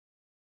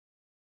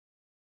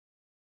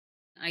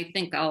I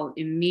think I'll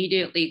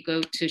immediately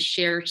go to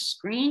share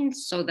screen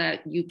so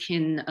that you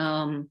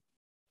can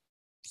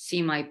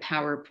see my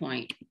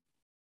PowerPoint.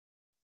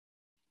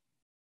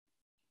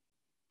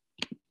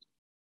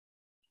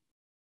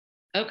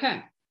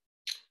 Okay.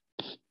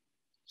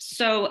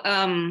 So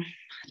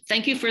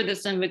thank you for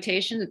this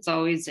invitation. It's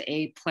always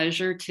a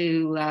pleasure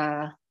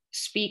to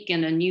speak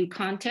in a new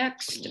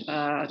context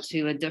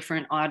to a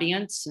different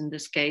audience. In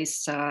this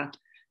case, I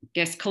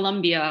guess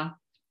Columbia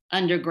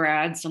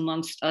undergrads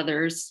amongst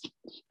others,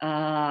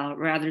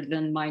 rather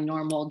than my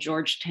normal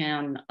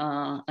Georgetown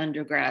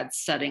undergrad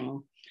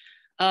setting.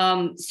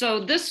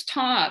 So this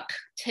talk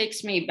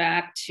takes me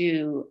back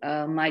to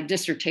my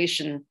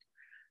dissertation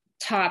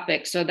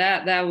topic. So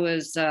that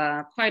was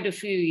quite a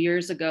few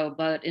years ago,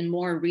 but in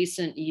more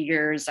recent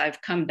years,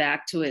 I've come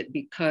back to it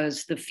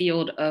because the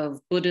field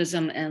of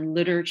Buddhism and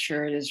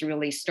literature is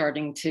really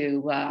starting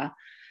to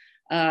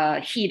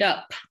heat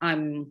up.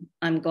 I'm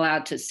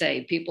glad to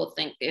say. People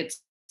think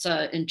it's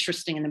an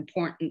interesting and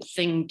important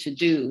thing to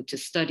do, to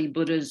study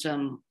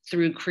Buddhism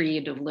through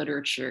creative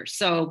literature.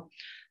 So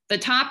the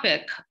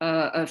topic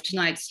of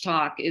tonight's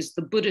talk is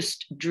the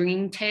Buddhist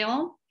dream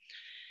tale.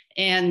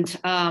 And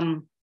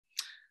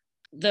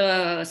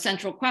the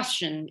central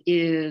question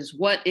is,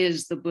 what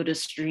is the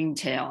Buddhist dream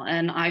tale?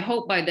 And I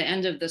hope by the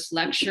end of this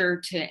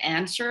lecture to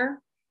answer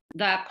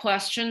that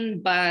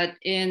question, but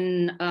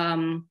in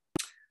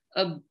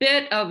a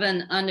bit of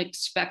an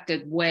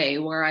unexpected way,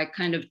 where I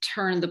kind of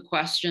turn the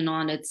question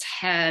on its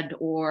head,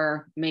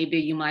 or maybe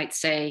you might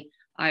say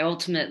I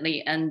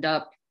ultimately end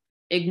up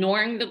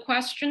ignoring the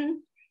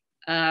question,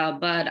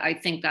 but I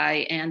think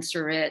I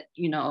answer it,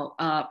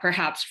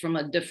 perhaps from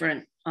a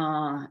different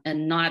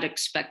and not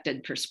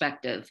expected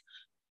perspective.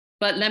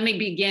 But let me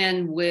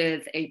begin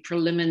with a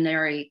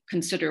preliminary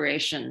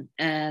consideration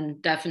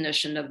and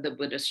definition of the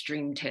Buddhist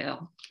dream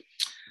tale.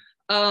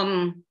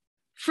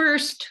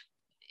 First,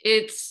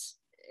 it's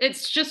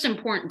just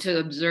important to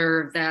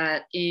observe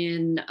that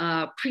in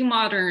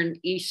pre-modern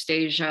East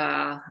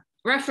Asia,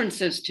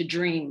 references to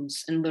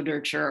dreams in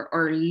literature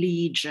are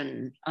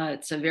legion.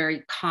 It's a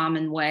very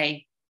common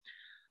way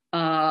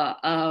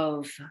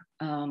of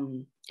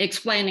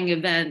explaining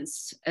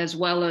events as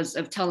well as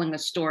of telling a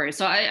story.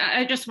 So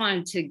I just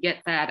wanted to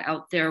get that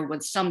out there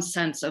with some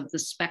sense of the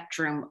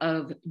spectrum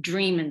of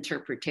dream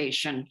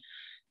interpretation.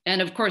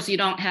 And of course, you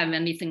don't have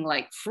anything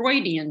like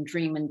Freudian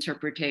dream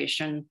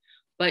interpretation,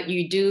 but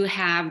you do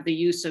have the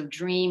use of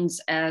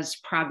dreams as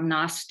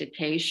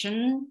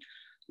prognostication,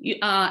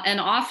 and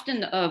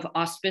often of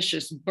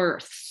auspicious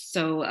births.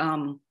 So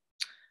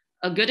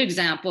a good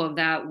example of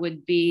that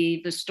would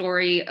be the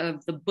story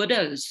of the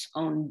Buddha's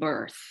own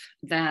birth,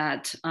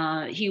 that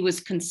he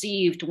was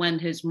conceived when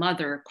his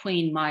mother,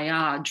 Queen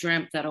Maya,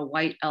 dreamt that a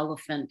white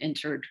elephant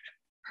entered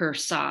her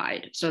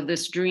side. So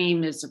this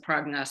dream is a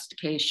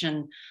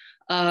prognostication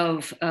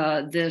of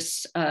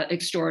this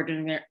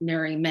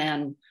extraordinary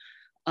man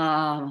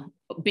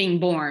being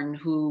born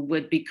who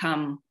would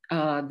become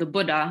the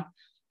Buddha.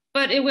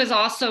 But it was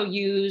also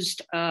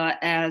used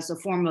as a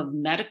form of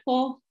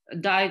medical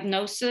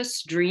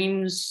diagnosis,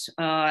 dreams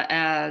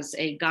as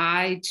a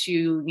guide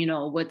to,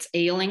 what's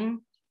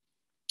ailing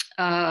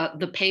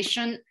the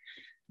patient.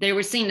 They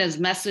were seen as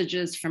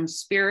messages from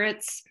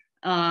spirits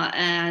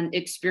and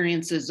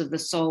experiences of the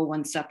soul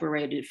when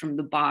separated from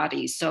the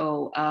body.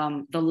 So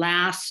the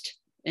last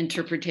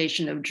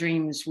interpretation of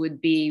dreams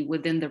would be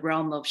within the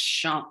realm of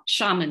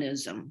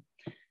shamanism,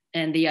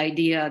 and the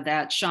idea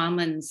that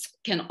shamans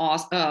can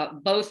also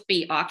both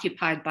be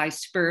occupied by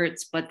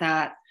spirits, but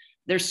that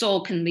their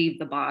soul can leave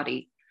the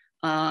body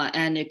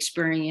and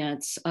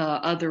experience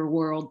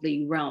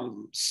otherworldly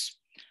realms.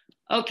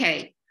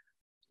 Okay,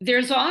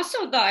 there's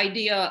also the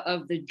idea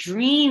of the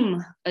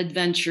dream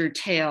adventure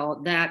tale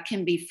that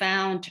can be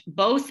found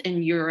both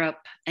in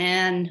Europe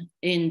and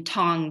in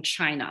Tong,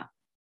 China.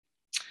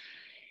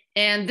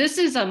 And this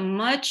is a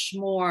much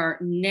more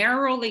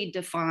narrowly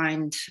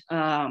defined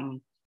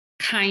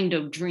kind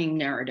of dream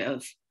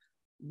narrative,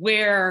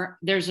 where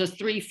there's a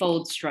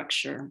threefold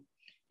structure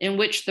in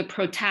which the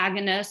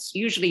protagonist,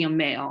 usually a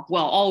male,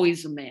 well,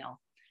 always a male,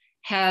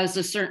 has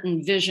a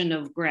certain vision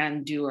of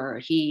grandeur.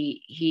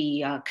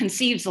 He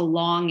conceives a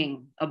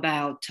longing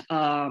about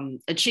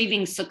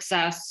achieving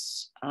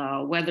success,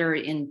 whether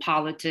in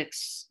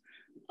politics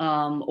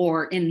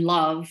or in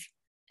love,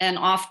 and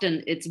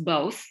often it's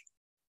both.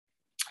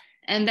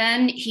 And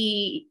then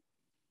he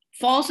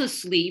falls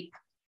asleep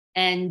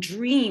and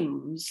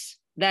dreams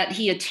that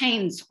he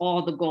attains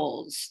all the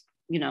goals,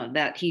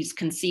 that he's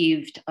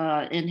conceived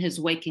in his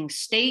waking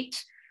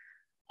state.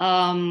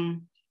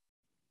 And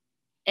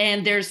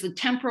there's the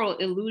temporal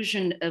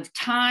illusion of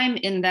time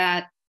in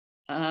that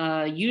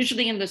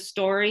usually in the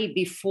story,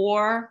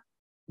 before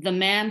the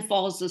man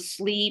falls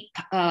asleep,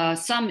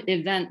 some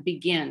event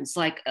begins,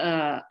 like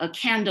a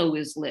candle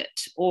is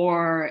lit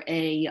or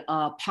a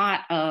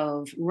pot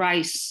of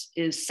rice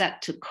is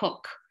set to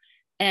cook.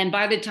 And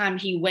by the time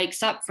he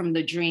wakes up from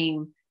the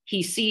dream,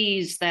 he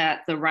sees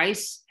that the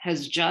rice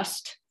has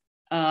just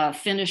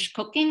finished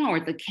cooking, or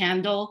the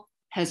candle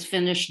has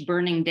finished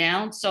burning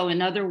down. So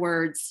in other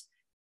words,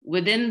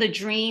 within the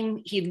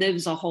dream, he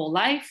lives a whole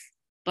life,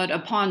 but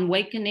upon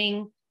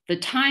awakening, the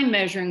time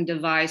measuring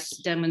device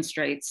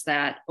demonstrates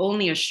that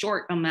only a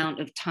short amount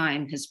of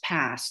time has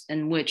passed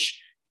in which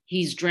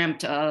he's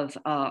dreamt of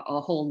a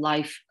whole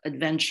life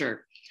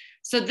adventure.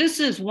 So this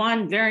is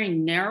one very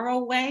narrow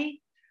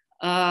way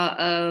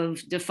of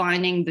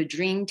defining the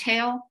dream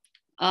tale.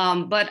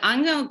 But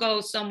I'm going to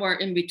go somewhere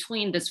in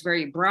between this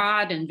very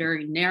broad and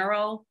very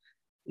narrow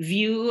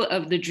view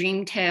of the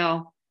dream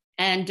tale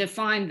and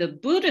define the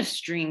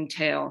Buddhist dream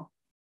tale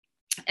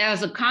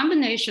as a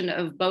combination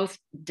of both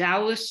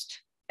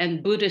Taoist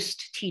and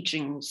Buddhist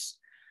teachings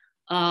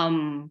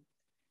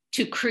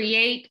to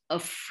create a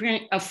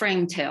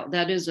frame tale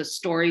that is a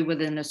story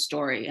within a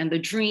story. And the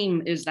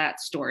dream is that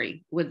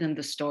story within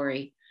the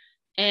story.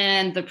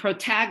 And the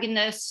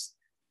protagonist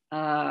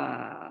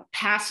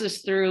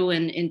passes through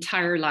an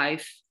entire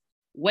life,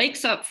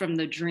 wakes up from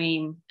the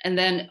dream, and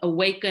then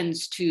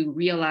awakens to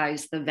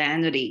realize the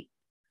vanity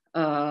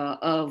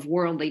of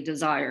worldly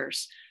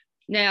desires.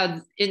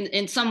 Now,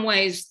 in some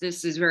ways,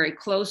 this is very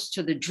close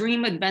to the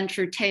dream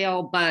adventure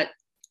tale, but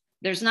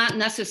there's not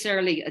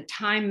necessarily a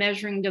time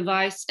measuring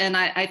device. And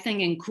I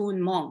think in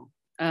Kuunmong,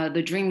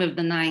 the dream of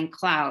the 9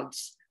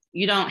 clouds,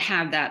 you don't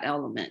have that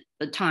element,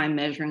 the time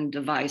measuring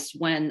device,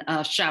 when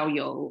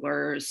Xiaoyo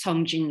or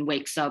Seong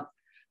wakes up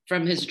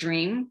from his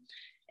dream.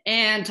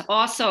 And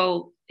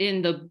also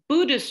in the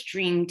Buddhist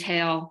dream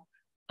tale,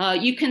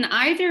 you can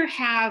either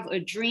have a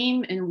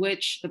dream in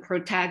which the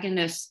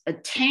protagonist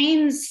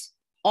attains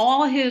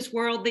all his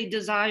worldly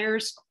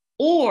desires,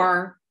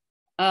 or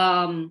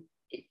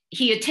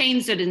he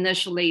attains it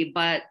initially,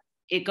 but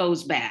it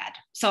goes bad.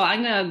 So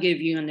I'm going to give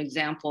you an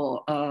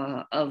example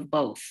of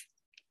both.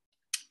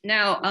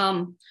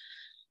 Now,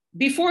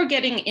 before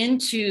getting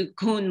into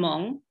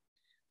Kuunmong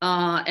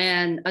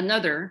and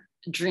another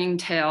dream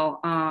tale,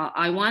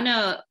 I want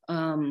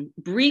to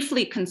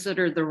briefly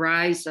consider the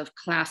rise of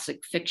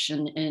classic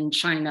fiction in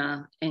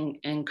China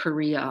and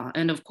Korea.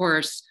 And of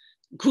course,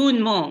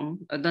 Kuunmong,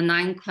 the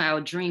 9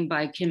 Cloud Dream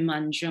by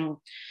Manjung,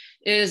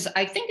 is,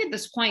 I think at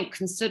this point,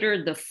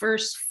 considered the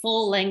first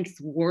full-length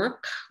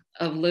work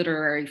of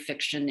literary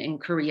fiction in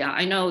Korea.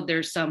 I know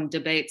there's some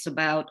debates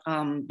about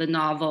the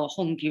novel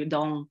Hong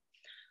Gyudong,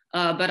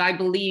 but I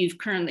believe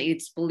currently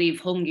it's believed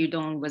Hong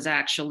Gyudong was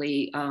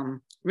actually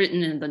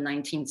written in the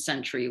 19th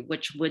century,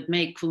 which would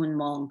make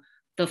Kuunmong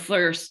the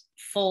first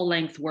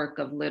full-length work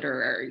of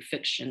literary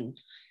fiction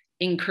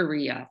in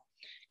Korea.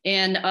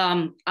 And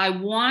I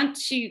want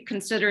to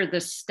consider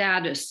the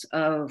status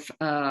of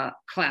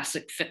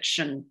classic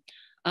fiction,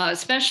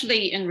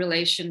 especially in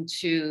relation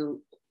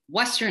to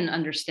Western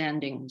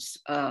understandings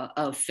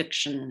of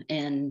fiction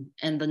and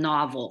the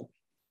novel.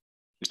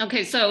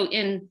 Okay, so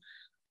in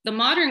the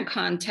modern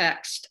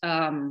context,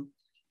 the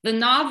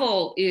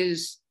novel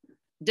is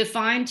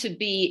defined to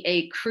be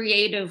a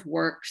creative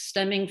work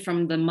stemming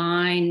from the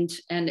mind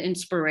and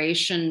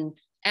inspiration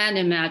and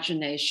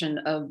imagination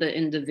of the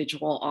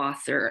individual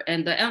author.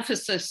 And the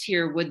emphasis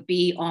here would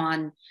be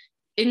on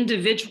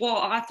individual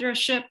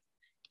authorship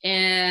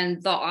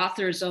and the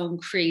author's own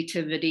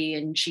creativity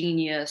and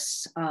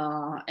genius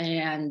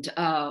and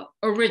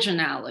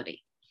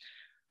originality.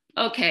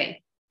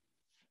 Okay.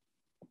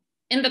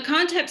 In the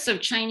context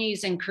of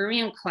Chinese and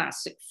Korean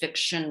classic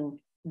fiction,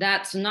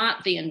 that's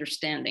not the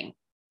understanding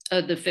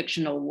of the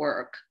fictional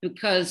work,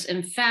 because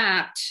in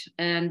fact,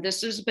 and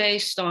this is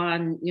based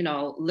on,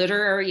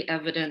 literary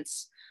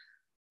evidence,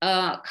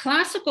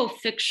 classical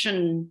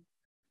fiction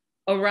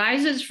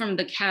arises from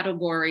the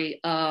category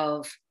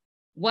of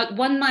what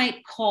one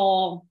might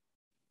call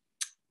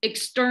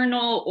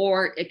external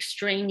or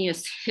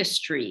extraneous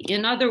history.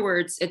 In other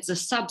words, it's a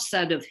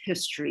subset of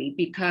history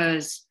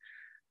because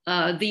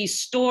these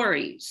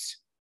stories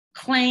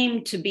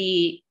claim to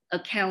be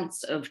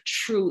accounts of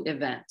true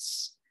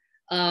events.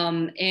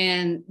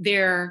 And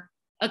they're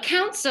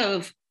accounts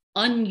of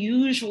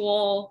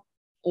unusual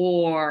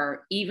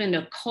or even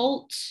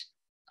occult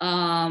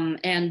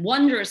and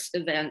wondrous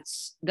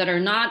events that are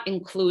not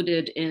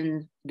included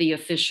in the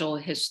official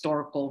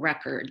historical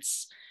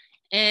records.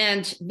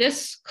 And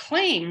this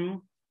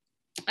claim,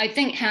 I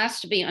think,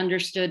 has to be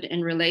understood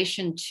in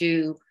relation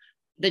to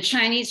the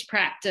Chinese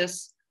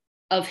practice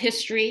of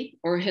history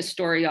or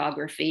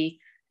historiography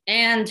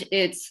and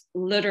its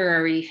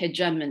literary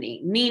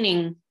hegemony,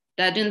 meaning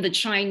that in the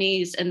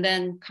Chinese and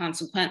then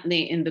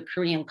consequently in the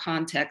Korean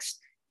context,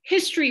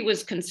 history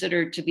was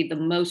considered to be the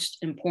most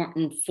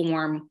important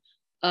form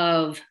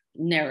of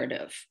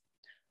narrative.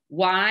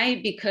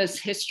 Why? Because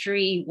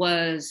history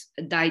was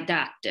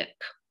didactic.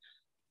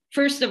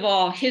 First of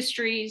all,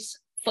 histories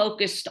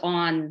focused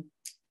on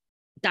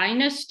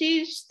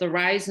dynasties, the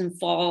rise and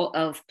fall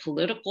of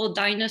political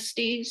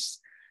dynasties.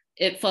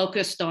 It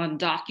focused on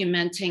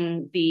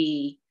documenting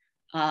the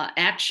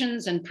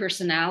actions and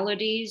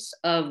personalities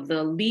of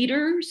the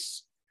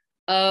leaders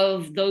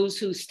of those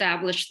who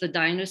established the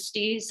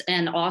dynasties,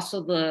 and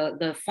also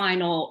the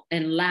final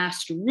and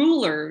last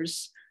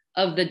rulers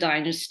of the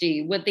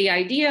dynasty, with the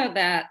idea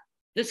that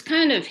this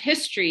kind of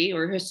history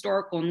or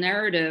historical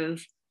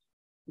narrative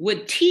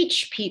would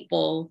teach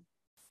people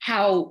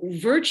how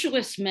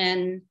virtuous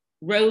men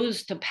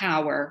rose to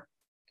power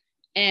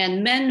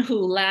and men who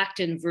lacked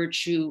in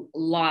virtue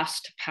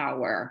lost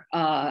power,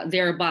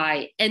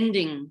 thereby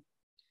ending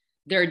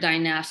their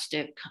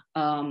dynastic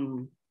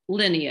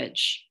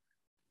lineage,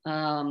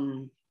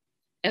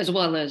 as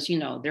well as,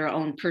 their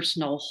own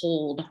personal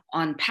hold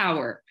on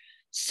power.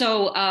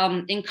 So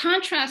in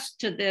contrast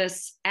to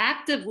this,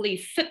 actively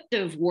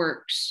fictive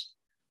works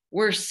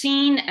were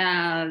seen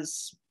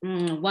as,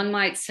 one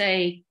might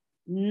say,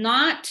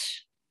 not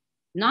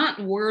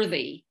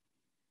worthy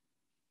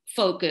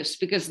focus,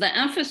 because the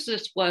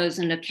emphasis was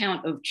an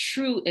account of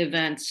true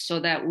events so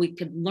that we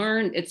could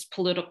learn its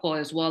political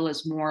as well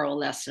as moral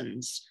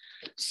lessons.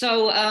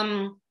 So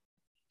I'm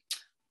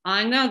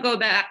going to go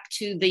back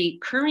to the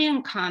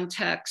Korean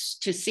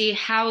context to see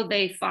how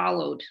they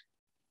followed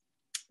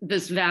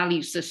this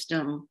value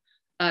system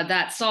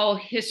that saw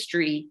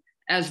history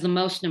as the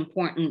most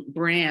important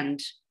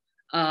brand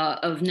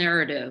of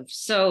narrative.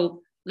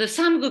 So the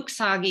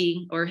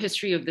Samguk-sagi, or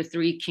History of the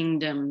Three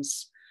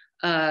Kingdoms,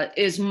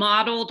 is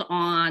modeled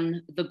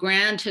on the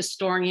grand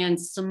historian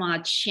Sima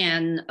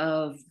Qian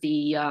of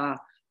the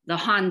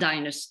Han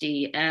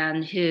Dynasty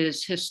and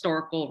his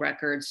historical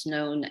records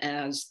known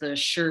as the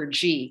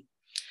Shiji.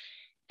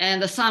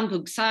 And the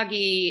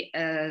Samguk-sagi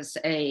as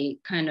a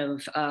kind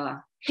of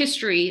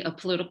history, a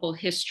political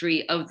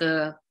history of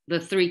the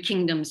Three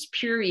Kingdoms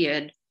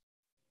period,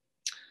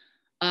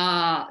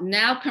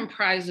 now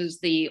comprises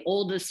the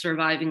oldest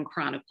surviving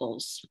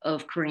chronicles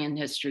of Korean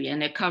history,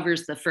 and it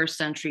covers the 1st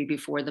century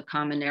before the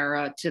Common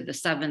Era to the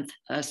 7th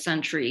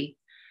century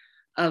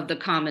of the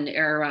Common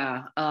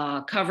Era,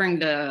 covering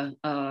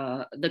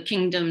the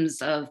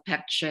kingdoms of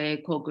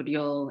Baekje,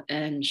 Goguryeo,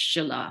 and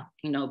Shilla,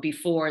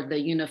 before the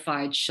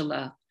unified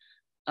Shilla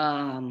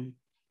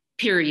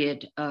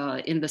period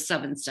in the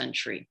 7th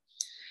century.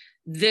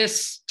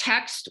 This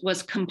text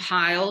was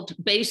compiled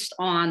based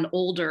on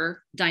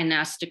older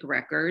dynastic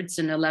records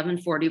in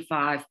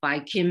 1145 by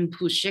Kim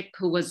Pushik,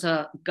 who was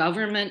a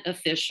government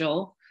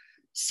official.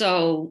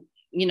 So,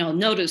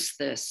 notice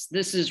this.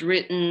 This is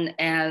written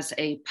as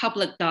a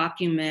public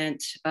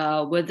document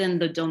within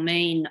the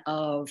domain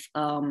of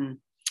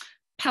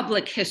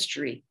public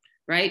history,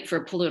 right,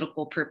 for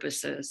political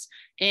purposes.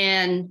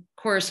 And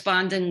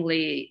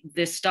correspondingly,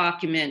 this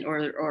document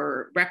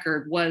or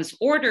record was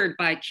ordered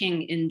by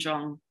King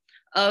Injong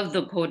of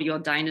the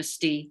Goryeo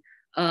dynasty,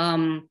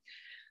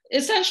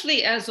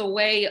 essentially as a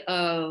way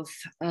of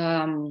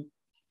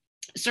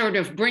sort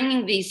of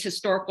bringing these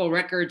historical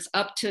records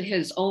up to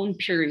his own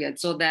period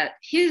so that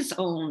his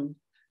own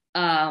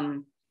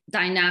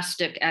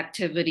dynastic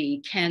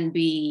activity can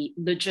be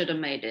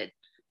legitimated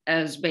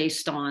as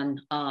based on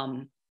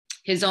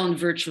his own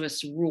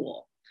virtuous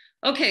rule.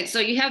 Okay, so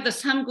you have the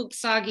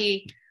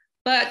Samguk-sagi,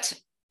 but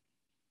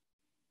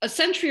a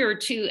century or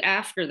two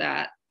after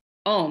that,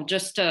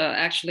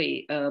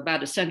 actually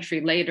about a century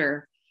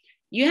later,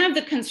 you have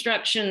the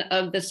construction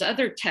of this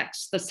other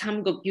text, the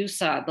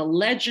Samguk-yusa, the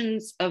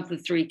Legends of the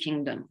Three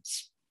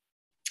Kingdoms.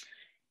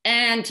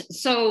 And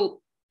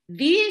so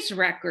these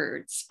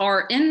records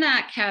are in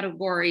that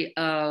category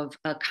of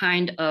a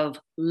kind of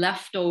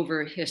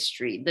leftover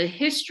history, the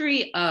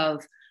history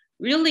of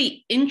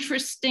really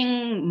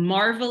interesting,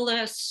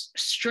 marvelous,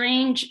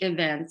 strange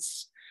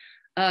events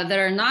that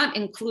are not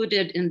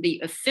included in the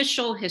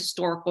official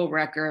historical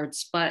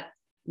records, but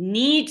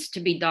needs to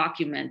be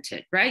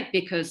documented, right?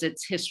 Because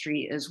it's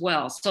history as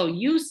well. So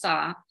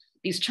Yusa,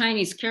 these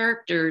Chinese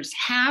characters,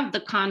 have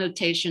the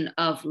connotation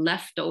of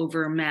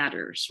leftover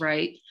matters,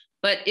 right?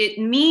 But it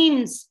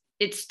means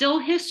it's still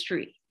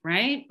history,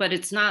 right? But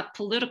it's not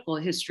political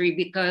history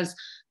because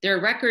they're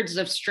records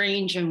of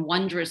strange and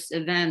wondrous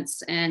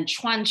events. And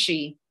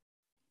chuanxi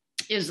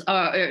is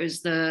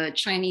the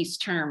Chinese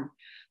term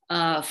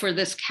for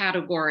this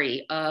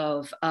category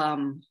of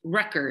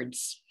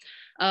records.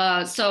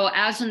 So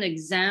as an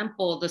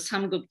example, the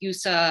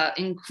Samguk-yusa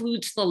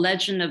includes the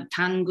legend of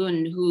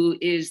Tangun, who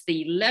is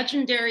the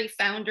legendary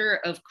founder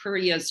of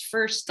Korea's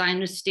first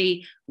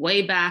dynasty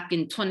way back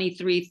in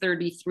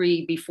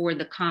 2333 before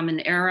the Common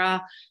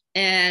Era.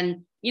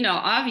 And,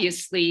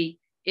 obviously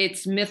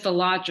it's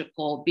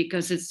mythological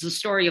because it's the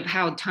story of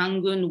how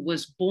Tangun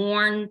was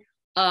born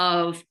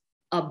of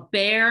a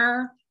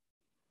bear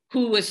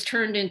who was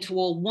turned into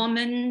a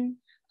woman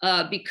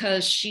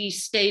because she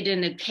stayed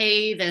in a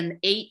cave and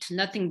ate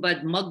nothing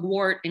but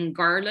mugwort and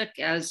garlic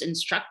as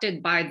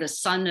instructed by the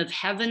Son of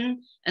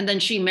Heaven. And then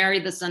she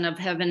married the Son of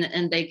Heaven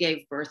and they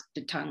gave birth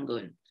to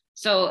Tangun.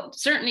 So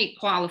certainly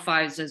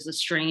qualifies as a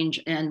strange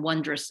and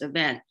wondrous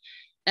event.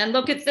 And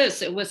look at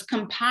this, it was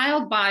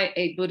compiled by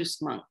a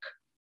Buddhist monk.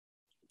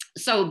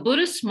 So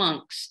Buddhist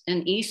monks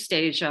in East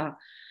Asia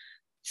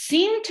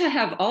seem to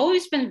have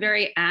always been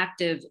very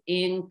active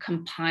in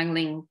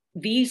compiling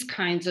these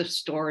kinds of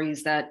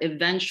stories that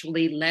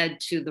eventually led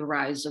to the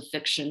rise of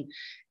fiction.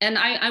 And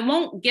I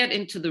won't get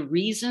into the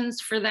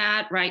reasons for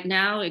that right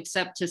now,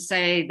 except to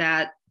say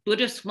that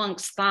Buddhist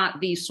monks thought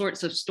these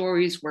sorts of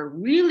stories were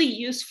really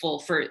useful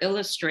for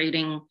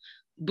illustrating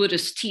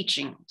Buddhist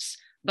teachings.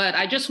 But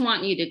I just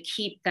want you to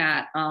keep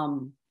that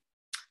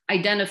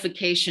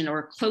identification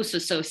or close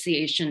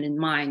association in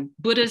mind: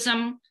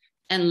 Buddhism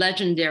and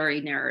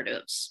legendary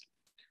narratives.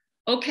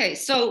 Okay,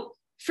 so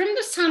from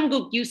the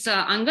Samguk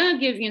Yusa, I'm going to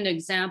give you an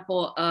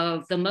example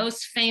of the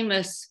most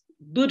famous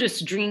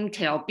Buddhist dream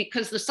tale,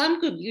 because the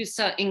Samguk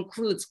Yusa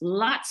includes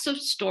lots of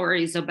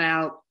stories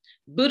about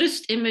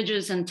Buddhist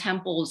images and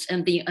temples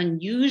and the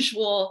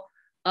unusual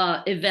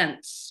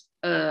events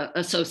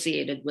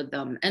associated with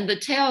them. And the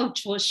tale of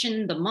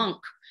Choshin the monk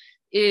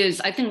is,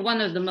 I think,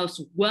 one of the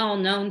most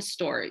well-known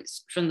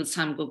stories from the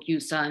Samguk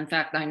Yusa. In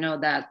fact, I know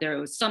that there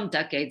was some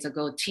decades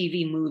ago, a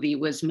TV movie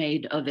was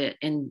made of it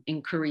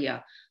in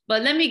Korea.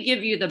 But let me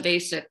give you the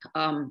basic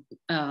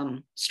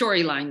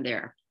storyline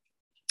there.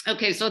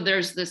 Okay, so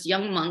there's this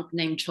young monk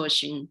named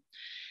Choshin,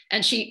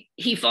 and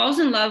he falls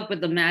in love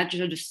with the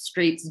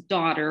magistrate's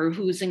daughter,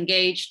 who's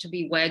engaged to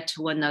be wed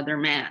to another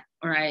man,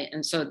 all right?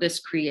 And so this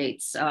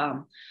creates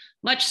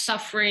much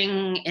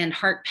suffering and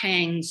heart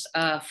pangs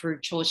for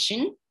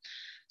Choshin.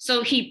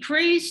 So he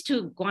prays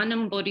to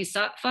Guanyin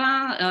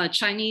Bodhisattva,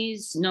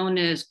 Chinese known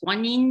as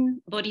Guanyin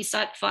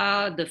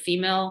Bodhisattva, the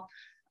female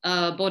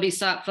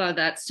Bodhisattva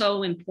that's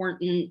so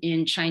important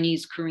in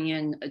Chinese,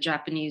 Korean,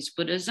 Japanese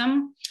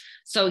Buddhism.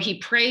 So he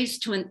prays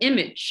to an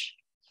image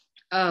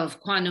of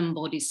Guanyin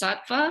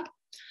Bodhisattva.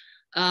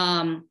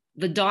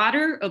 The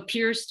daughter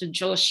appears to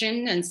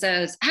Choshin and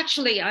says,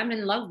 actually, I'm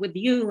in love with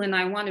you and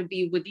I want to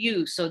be with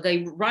you. So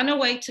they run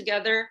away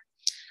together.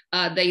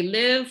 They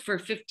live for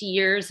 50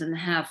 years and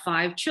have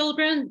 5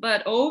 children.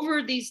 But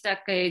over these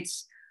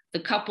decades, the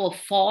couple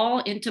fall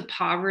into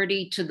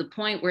poverty to the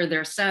point where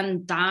their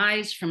son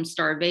dies from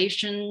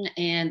starvation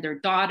and their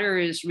daughter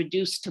is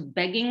reduced to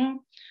begging,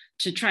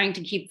 to trying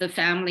to keep the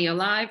family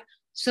alive.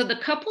 So the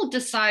couple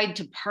decide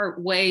to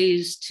part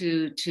ways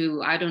to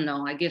I don't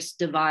know, I guess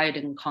divide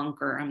and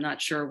conquer. I'm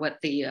not sure what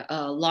the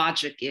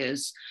logic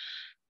is.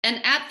 And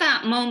at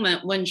that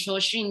moment, when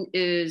Choshin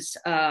is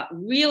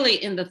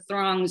really in the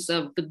throngs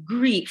of the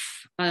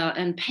grief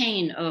and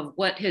pain of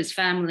what his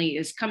family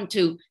is come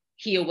to,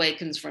 he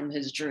awakens from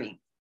his dream,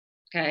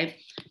 okay?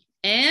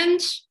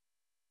 And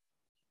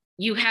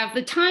you have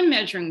the time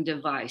measuring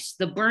device.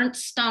 The burnt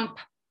stump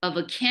of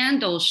a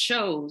candle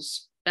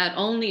shows that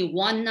only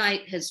one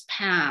night has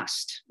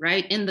passed,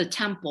 right, in the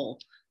temple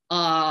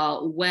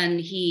when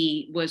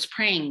he was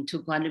praying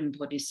to Guanyin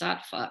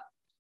Bodhisattva.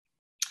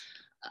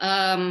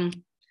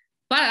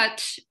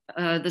 But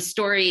the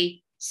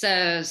story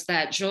says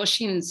that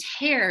Choshin's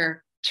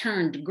hair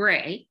turned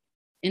gray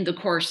in the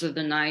course of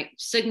the night,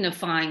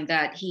 signifying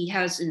that he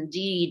has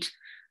indeed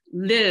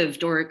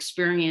lived or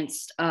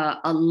experienced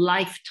a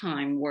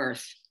lifetime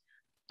worth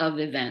of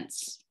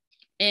events.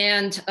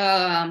 And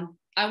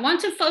I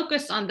want to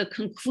focus on the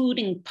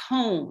concluding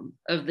poem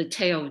of the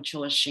tale of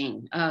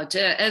Choshin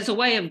as a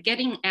way of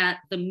getting at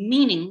the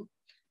meaning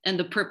and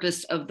the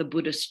purpose of the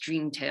Buddhist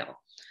dream tale.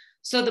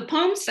 So the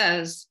poem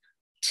says,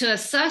 to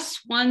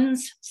assess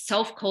one's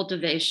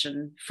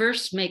self-cultivation,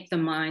 first make the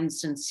mind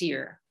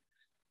sincere.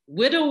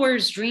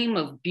 Widowers dream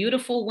of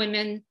beautiful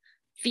women,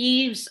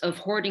 thieves of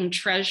hoarding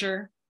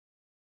treasure.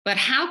 But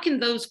how can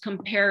those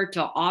compare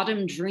to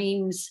autumn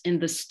dreams in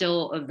the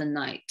still of the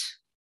night?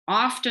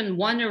 Often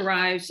one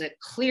arrives at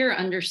clear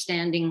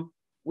understanding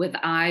with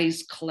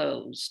eyes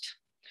closed.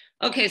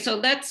 Okay, so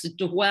let's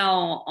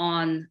dwell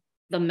on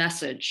the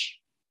message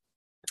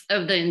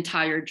of the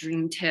entire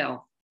dream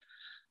tale,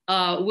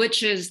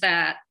 which is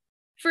that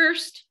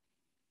first,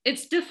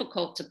 it's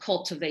difficult to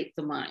cultivate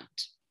the mind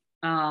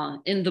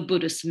in the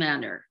Buddhist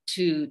manner,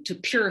 to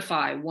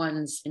purify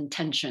one's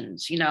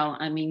intentions. You know,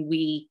 I mean,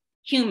 we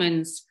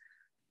humans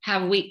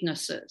have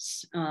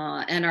weaknesses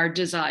and our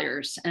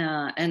desires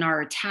and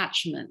our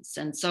attachments.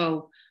 And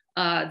so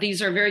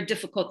these are very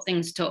difficult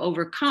things to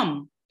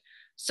overcome.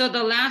 So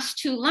the last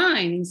 2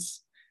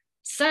 lines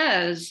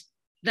says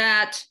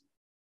that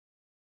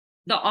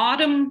the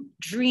autumn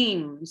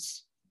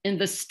dreams in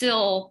the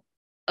still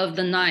of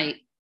the night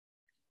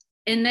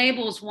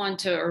enables one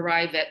to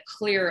arrive at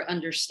clear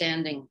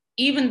understanding,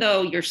 even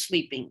though you're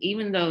sleeping,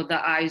 even though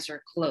the eyes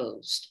are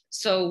closed.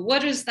 So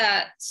what is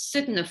that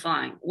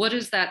signifying? What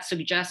is that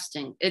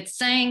suggesting? It's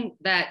saying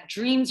that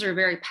dreams are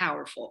very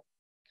powerful.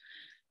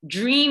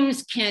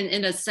 Dreams can,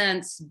 in a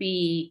sense,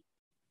 be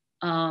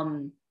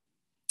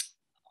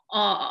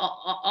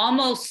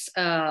almost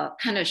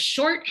kind of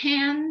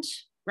shorthand,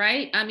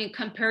 right? I mean,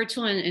 compared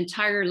to an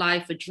entire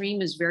life, a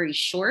dream is very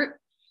short,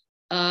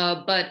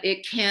 but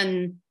it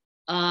can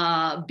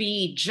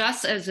be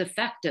just as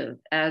effective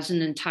as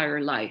an entire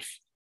life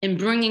in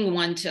bringing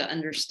one to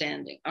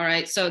understanding. All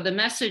right, so the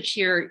message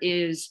here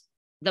is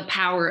the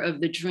power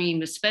of the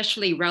dream,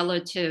 especially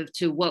relative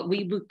to what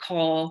we would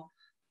call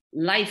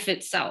life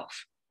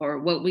itself, or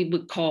what we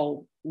would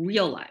call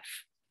real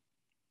life.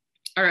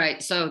 All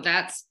right, so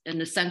that's an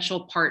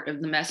essential part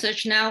of the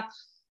message. Now,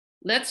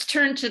 let's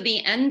turn to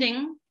the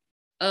ending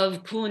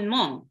of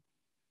Kuunmong.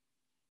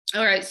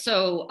 All right,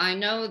 so I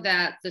know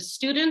that the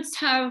students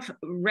have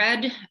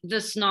read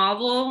this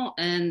novel,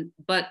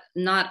 but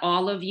not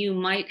all of you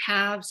might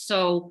have.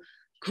 So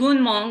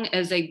Kuunmong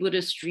as a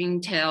Buddhist dream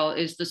tale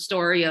is the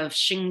story of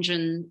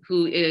Xingzhen,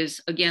 who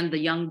is, again, the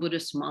young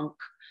Buddhist monk,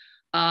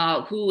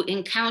 who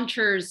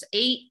encounters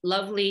 8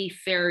 lovely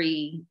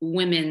fairy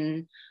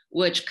women,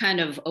 which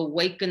kind of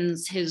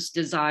awakens his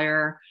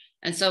desire.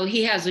 And so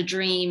he has a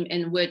dream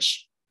in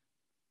which,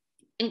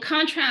 in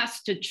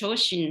contrast to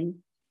Choshin,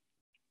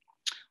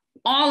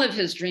 all of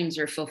his dreams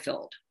are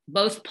fulfilled,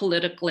 both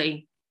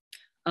politically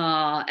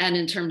and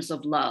in terms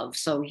of love.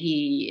 So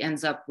he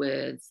ends up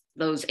with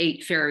those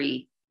 8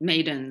 fairy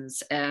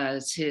maidens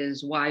as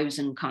his wives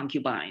and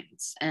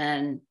concubines.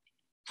 And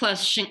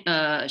plus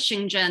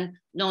Xingzhen,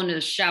 known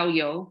as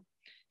Xiaoyou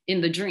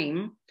in the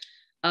dream,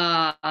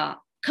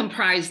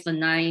 comprise the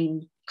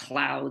 9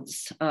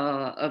 clouds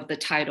of the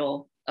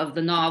title of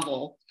the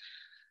novel.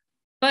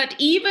 But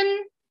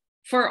even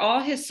for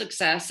all his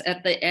success,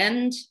 at the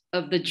end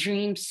of the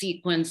dream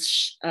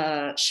sequence,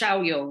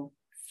 Xiaoyou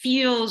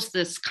feels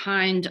this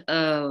kind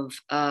of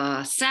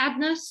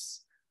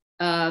sadness,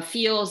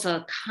 feels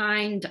a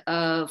kind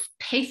of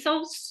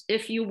pathos,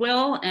 if you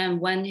will. And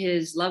when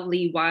his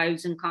lovely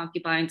wives and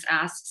concubines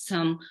asks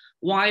him,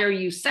 "Why are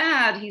you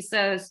sad?" he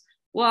says,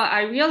 "Well,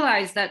 I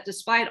realize that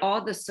despite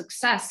all the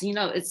success,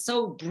 it's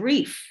so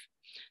brief."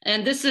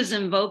 And this is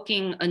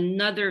invoking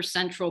another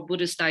central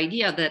Buddhist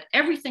idea that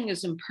everything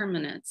is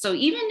impermanent. So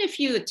even if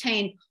you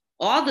attain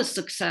all the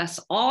success,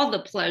 all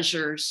the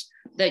pleasures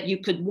that you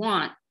could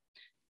want,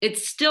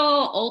 it's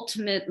still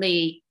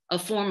ultimately a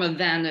form of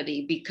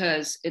vanity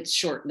because it's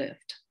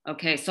short-lived.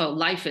 Okay, so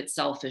life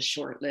itself is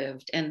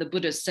short-lived. And the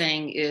Buddhist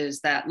saying is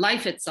that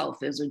life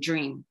itself is a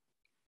dream,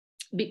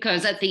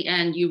 because at the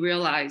end you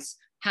realize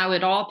how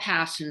it all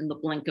passed in the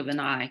blink of an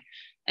eye.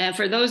 And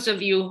for those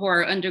of you who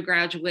are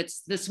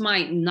undergraduates, this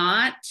might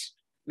not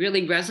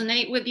really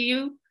resonate with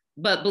you,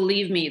 but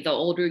believe me, the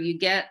older you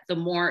get, the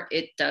more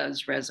it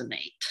does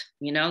resonate.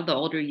 The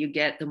older you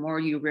get, the more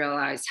you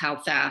realize how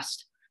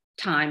fast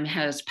time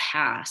has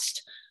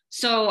passed.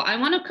 So I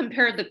want to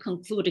compare the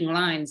concluding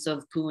lines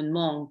of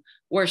Kuunmong,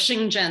 where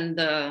Xingzhen,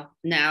 the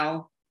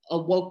now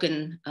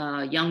awoken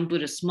young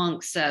Buddhist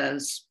monk,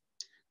 says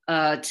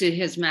to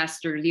his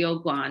master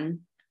Liuguan,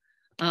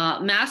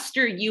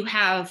 "Master, you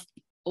have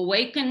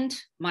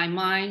awakened my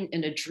mind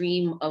in a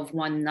dream of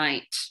one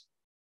night."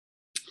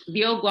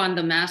 Liuguan,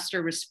 the master,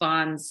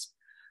 responds,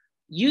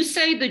 "You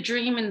say the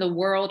dream and the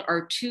world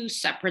are 2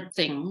 separate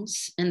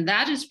things, and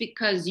that is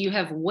because you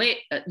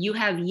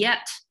have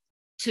yet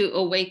to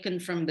awaken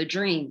from the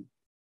dream."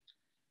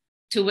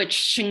 To which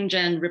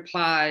Xingzhen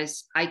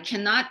replies, "I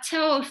cannot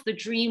tell if the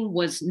dream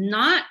was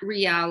not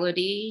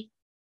reality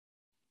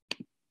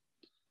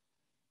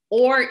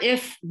or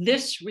if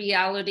this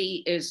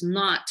reality is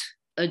not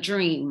a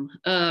dream."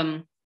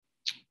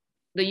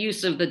 The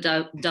use of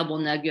the double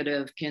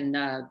negative can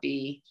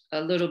be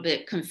a little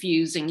bit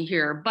confusing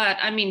here. But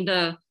I mean,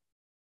 the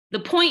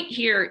point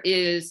here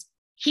is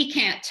he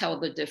can't tell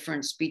the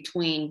difference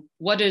between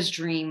what is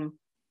dream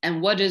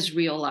and what is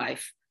real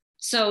life.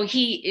 So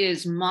he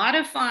is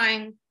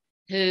modifying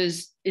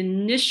his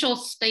initial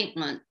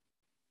statement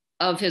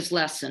of his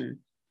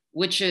lesson,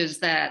 which is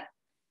that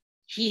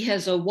he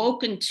has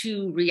awoken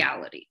to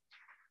reality.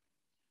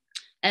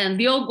 And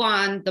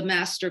Liuguan, the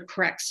master,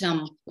 corrects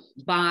him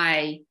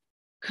by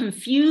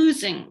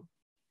confusing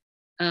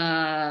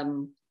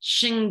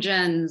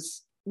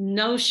Xingzhen's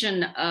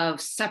notion of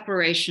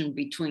separation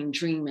between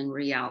dream and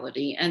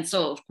reality. And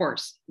so, of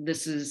course,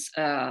 this is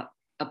a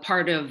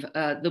part of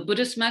the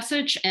Buddhist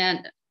message,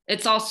 and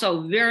it's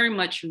also very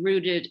much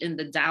rooted in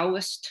the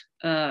Taoist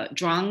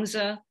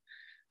Zhuangzi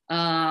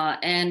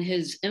and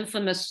his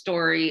infamous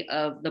story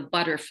of the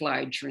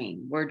butterfly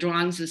dream, where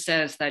Zhuangzi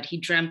says that he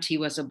dreamt he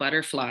was a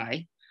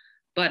butterfly,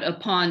 but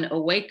upon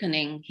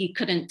awakening, he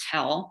couldn't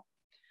tell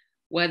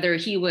whether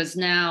he was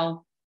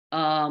now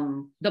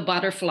the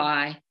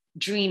butterfly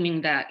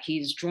dreaming that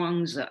he's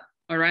Zhuangzi.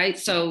 All right.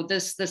 So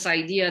this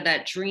idea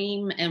that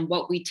dream and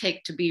what we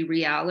take to be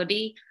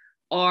reality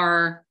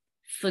are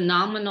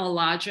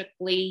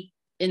phenomenologically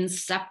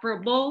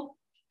inseparable,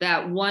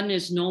 that one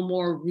is no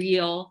more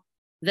real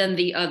than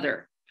the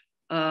other,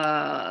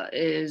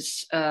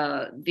 is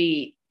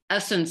the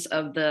essence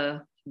of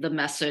the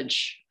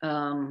message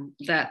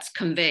that's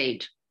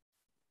conveyed,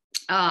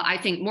 I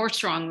think, more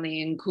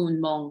strongly in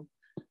Kuunmong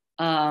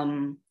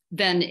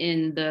than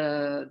in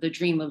the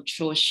dream of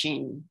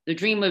Choshin. The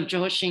dream of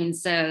Choshin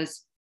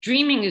says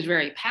dreaming is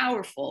very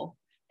powerful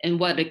in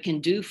what it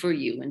can do for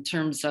you in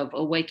terms of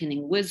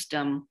awakening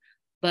wisdom.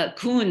 But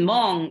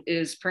Kuunmong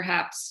is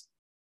perhaps,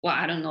 well,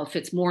 I don't know if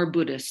it's more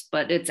Buddhist,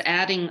 but it's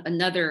adding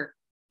another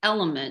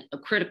element, a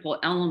critical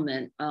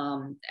element,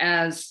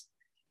 as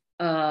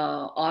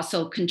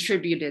also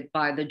contributed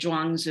by the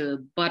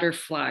Zhuangzi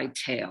butterfly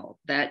tale,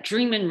 that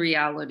dream and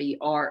reality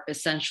are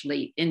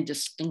essentially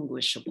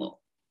indistinguishable.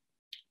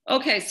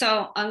 Okay,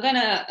 so I'm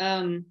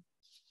gonna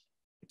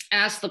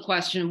ask the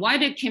question, why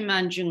did Kim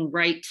Manjung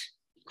write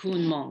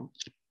Kuunmong?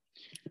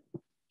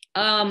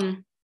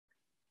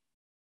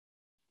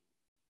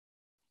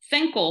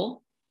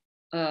 Finkel,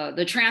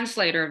 the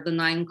translator of the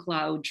Nine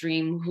Cloud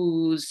Dream,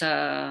 whose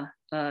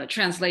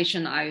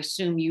translation I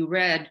assume you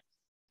read,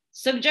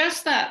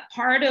 suggests that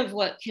part of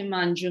what Kim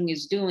Manjung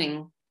is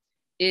doing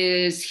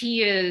is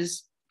he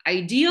is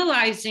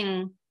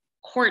idealizing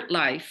court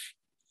life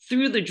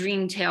through the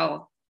dream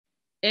tale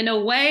in a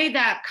way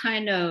that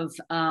kind of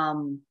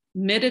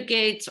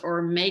mitigates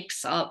or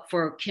makes up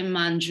for Kim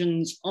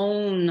Manjung's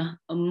own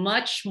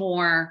much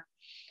more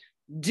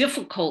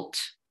difficult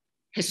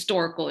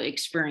historical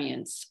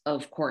experience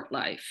of court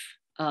life.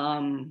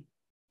 Kim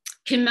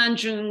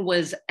Manjung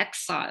was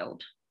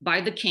exiled by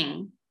the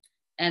king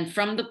and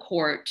from the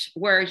court,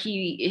 where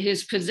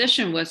his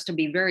position was to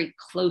be very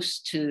close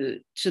to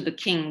the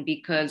king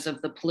because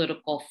of the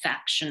political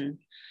faction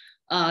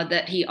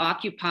that he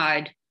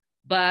occupied.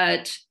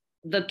 But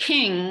the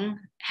king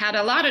had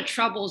a lot of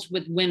troubles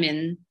with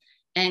women,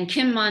 and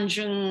Kim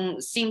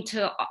Manjung seemed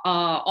to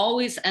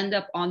always end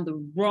up on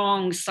the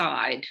wrong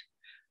side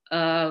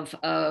of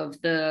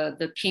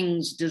the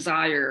king's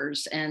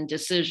desires and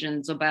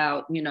decisions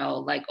about,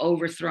 like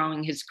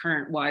overthrowing his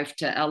current wife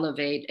to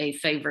elevate a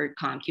favorite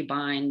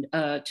concubine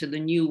to the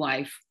new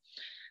wife.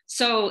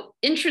 So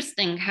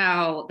interesting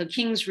how the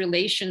king's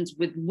relations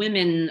with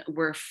women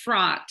were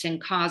fraught and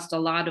caused a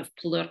lot of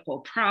political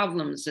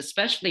problems,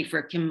 especially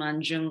for Kim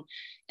Manjung.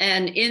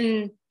 And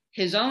in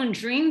his own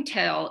dream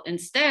tale,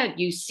 instead,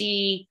 you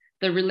see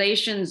the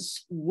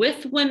relations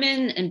with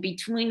women and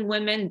between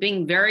women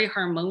being very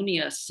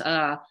harmonious,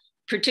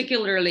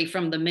 particularly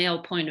from the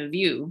male point of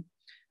view.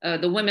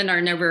 The women are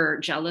never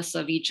jealous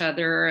of each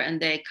other, and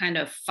they kind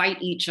of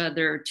fight each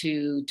other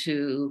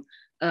to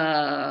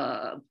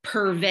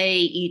purvey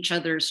each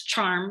other's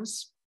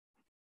charms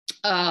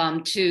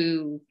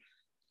to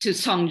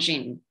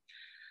Seong.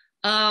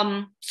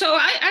 So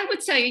I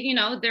would say,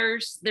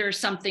 there's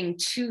something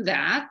to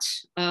that.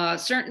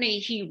 Certainly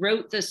he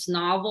wrote this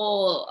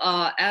novel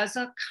as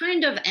a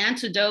kind of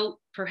antidote,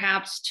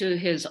 perhaps, to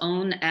his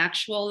own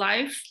actual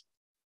life.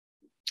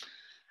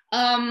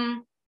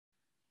 I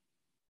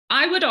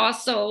would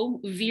also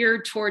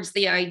veer towards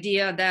the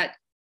idea that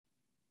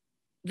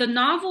the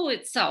novel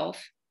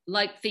itself,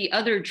 like the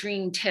other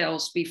dream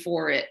tales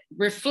before it,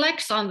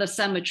 reflects on the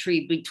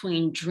symmetry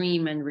between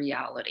dream and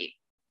reality.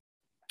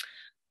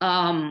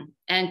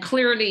 And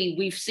clearly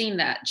we've seen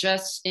that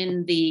just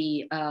in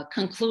the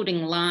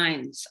concluding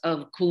lines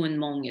of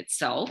Kuunmong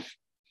itself.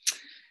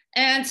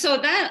 And so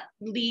that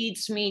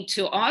leads me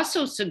to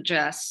also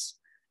suggest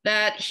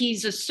that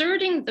he's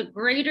asserting the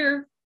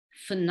greater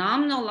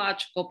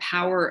phenomenological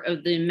power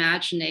of the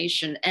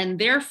imagination, and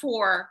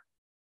therefore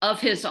of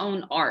his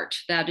own art,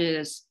 that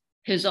is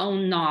his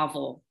own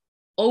novel,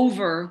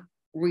 over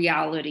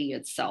reality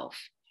itself.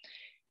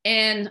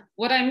 And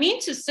what I mean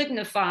to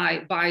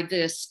signify by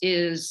this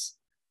is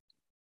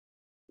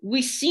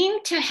we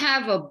seem to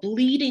have a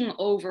bleeding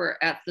over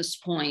at this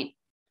point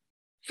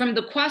from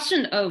the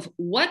question of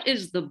what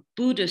is the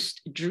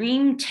Buddhist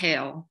dream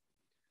tale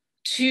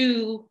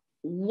to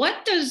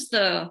what does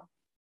the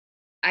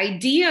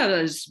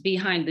ideas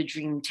behind the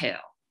dream tale,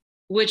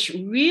 which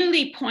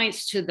really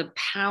points to the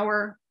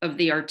power of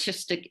the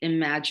artistic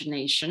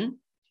imagination,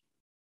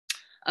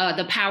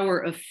 the power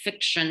of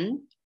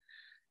fiction,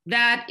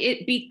 that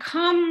it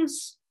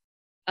becomes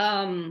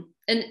an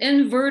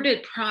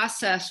inverted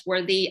process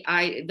where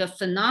the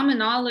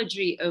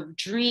phenomenology of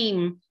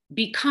dream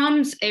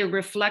becomes a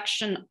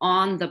reflection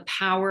on the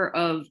power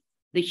of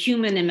the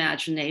human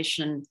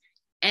imagination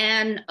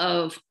and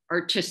of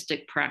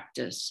artistic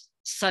practice,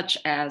 such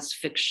as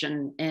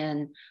fiction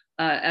and,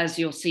 as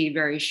you'll see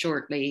very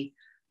shortly,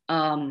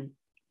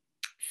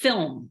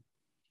 film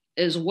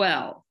as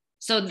well.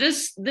 So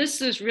this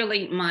is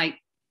really my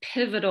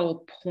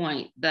pivotal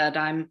point, that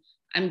I'm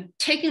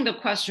taking the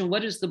question,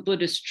 what is the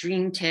Buddhist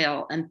dream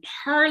tale, and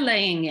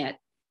parlaying it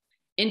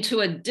into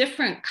a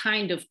different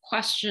kind of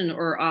question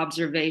or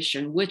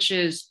observation, which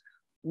is,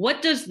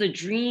 what does the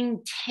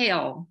dream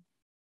tale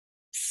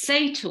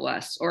say to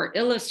us or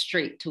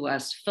illustrate to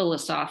us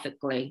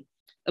philosophically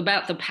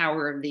about the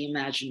power of the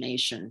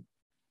imagination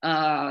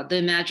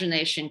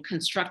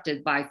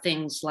constructed by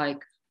things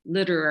like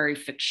literary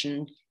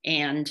fiction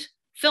and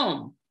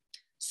film.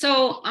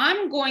 So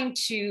I'm going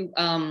to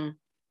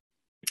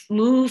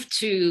move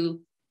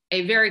to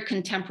a very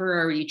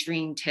contemporary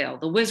dream tale,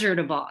 The Wizard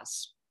of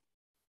Oz.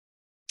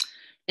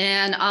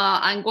 And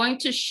I'm going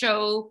to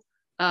show,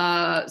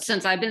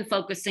 since I've been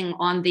focusing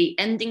on the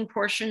ending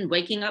portion,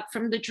 waking up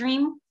from the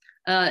dream,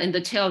 in the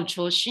tale of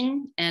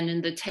Joshin and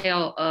in the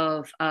tale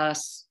of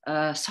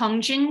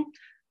Seong,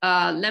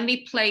 let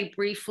me play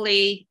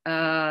briefly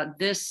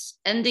this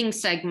ending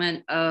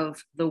segment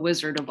of The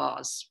Wizard of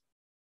Oz.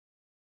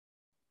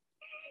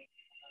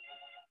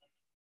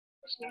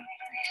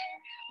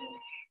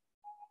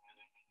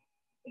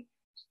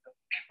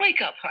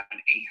 Wake up,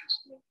 honey. There's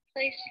no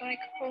place like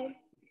home.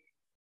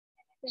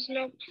 There's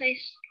no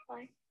place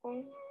like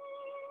home.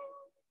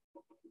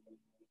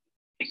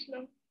 There's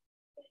no.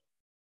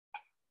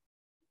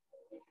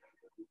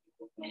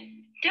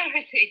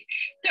 Dorothy,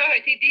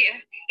 dear.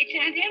 It's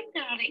Aunt Em,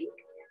 darling.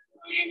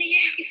 Annie,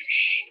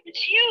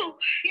 it's you.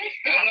 Yes,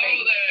 Hello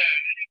there.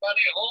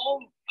 Anybody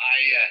home?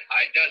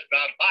 I just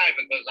dropped by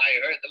because I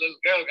heard the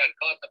little girl got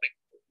caught in the big...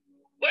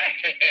 Well,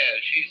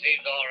 she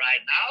seems all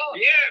right now.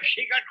 Yeah,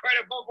 she got quite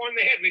a bump on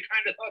the head. We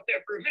kind of thought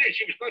there for a minute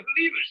she was going to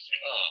leave us.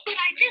 Oh. But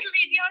I did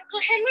leave you,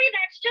 Uncle Henry.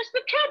 That's just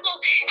the trouble.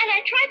 And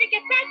I tried to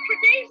get back for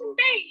days and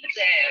days.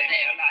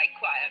 There, lie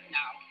quiet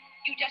now.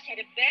 You just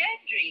had a bad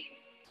dream.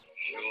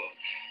 Sure.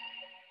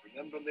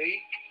 Remember me?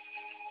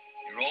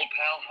 Your old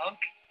pal, Hunk?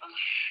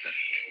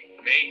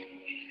 Me?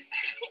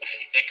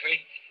 Hickory?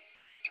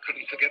 You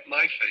couldn't forget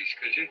my face,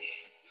 could you?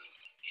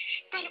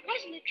 But it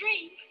wasn't a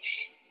dream.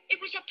 It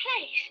was a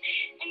place.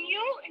 And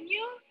you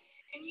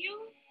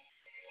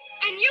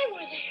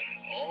were there.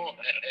 Oh.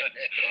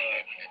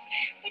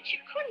 But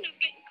you couldn't have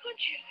been,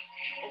 could you?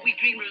 Oh, we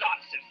dream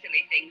lots of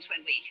silly things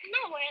when we...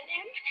 No, Aunt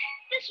Em.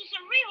 This was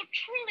a real,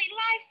 truly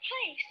live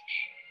place.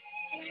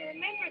 And I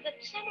remember that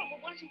some of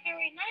it wasn't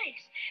very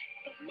nice,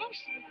 but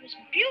most of it was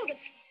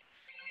beautiful.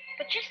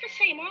 But just the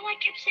same, all I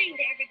kept saying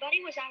to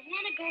everybody was, I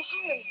want to go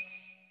home.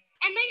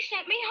 And they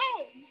sent me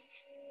home.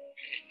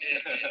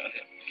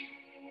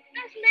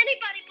 Doesn't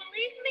anybody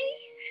believe me?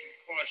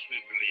 Of course we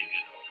believe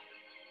you.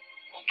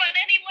 Oh, but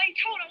anyway,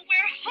 Toto,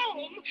 we're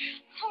home.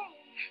 Home.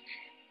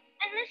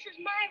 And this is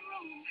my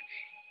room.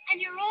 And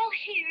you're all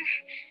here.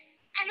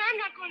 And I'm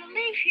not going to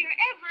leave here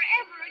ever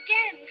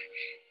again.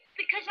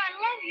 Because I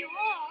love you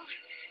all.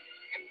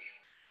 And,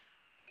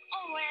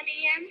 oh,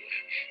 Annie M.,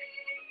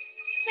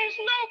 there's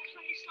no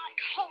place like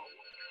home.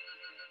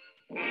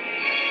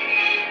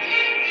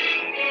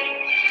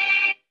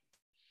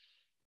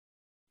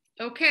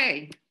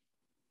 Okay.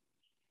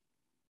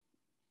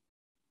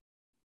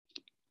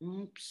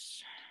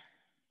 Oops.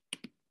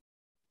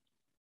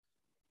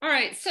 All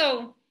right,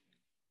 so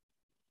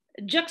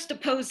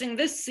juxtaposing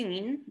this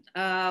scene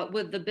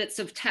with the bits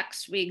of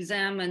text we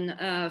examine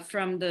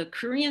from the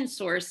Korean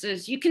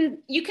sources, you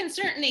can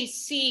certainly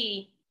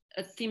see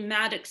a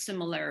thematic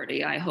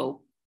similarity, I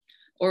hope,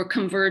 or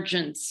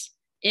convergence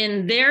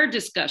in their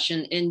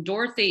discussion, in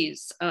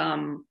Dorothy's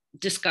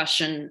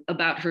discussion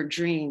about her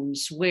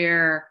dreams,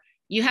 where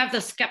you have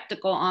the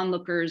skeptical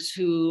onlookers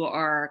who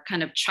are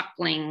kind of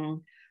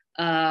chuckling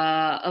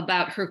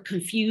about her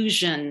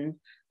confusion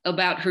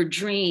about her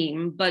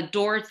dream, but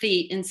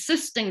Dorothy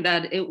insisting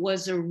that it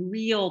was a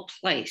real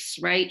place,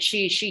 right?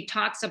 She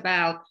talks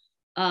about,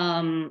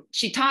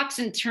 she talks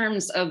in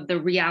terms of the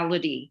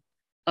reality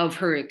of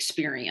her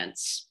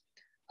experience.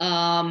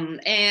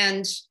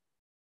 And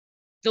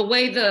the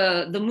way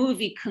the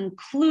movie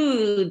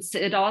concludes,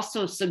 it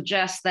also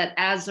suggests that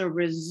as a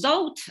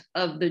result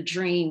of the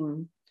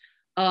dream,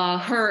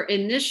 her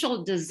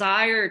initial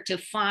desire to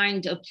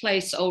find a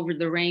place over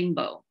the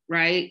rainbow,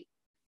 right?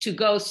 To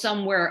go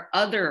somewhere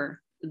other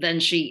than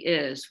she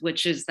is,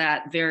 which is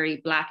that very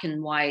black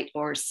and white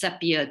or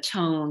sepia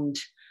toned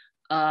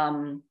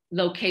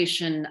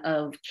location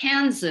of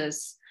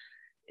Kansas,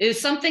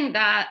 is something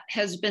that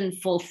has been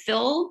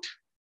fulfilled.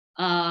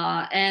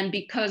 And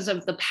because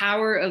of the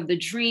power of the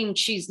dream,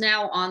 she's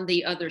now on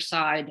the other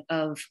side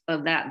of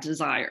that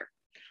desire.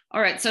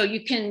 All right, so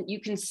you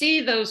can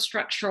see those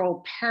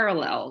structural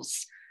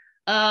parallels.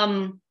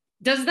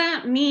 Does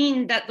that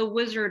mean that The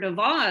Wizard of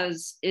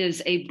Oz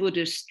is a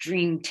Buddhist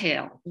dream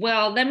tale?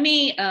 Well, let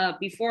me,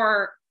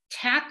 before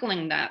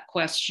tackling that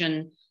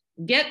question,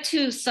 get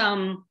to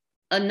some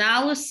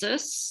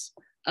analysis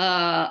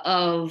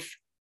of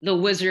The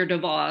Wizard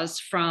of Oz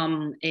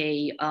from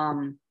a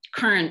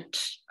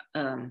current,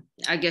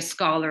 I guess,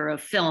 scholar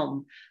of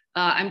film.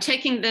 I'm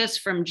taking this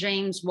from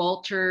James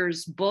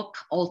Walter's book,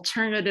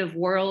 Alternative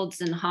Worlds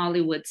in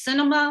Hollywood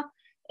Cinema,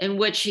 in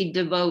which he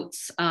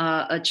devotes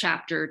a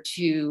chapter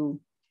to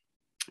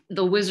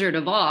The Wizard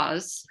of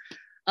Oz.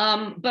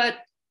 But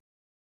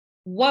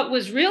what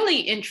was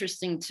really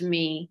interesting to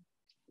me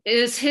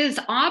is his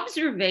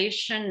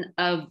observation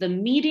of the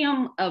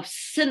medium of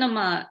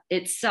cinema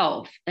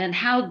itself and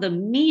how the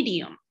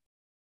medium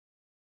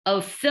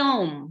of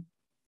film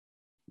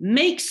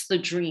makes the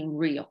dream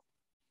real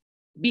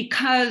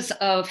because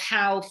of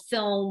how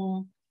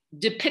film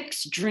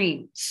depicts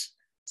dreams.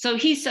 So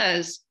he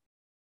says,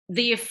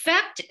 the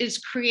effect is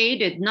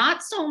created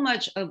not so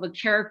much of a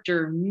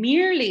character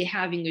merely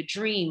having a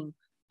dream,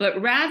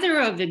 but rather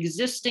of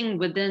existing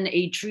within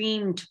a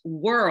dreamed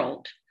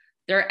world.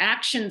 Their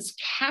actions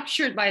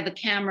captured by the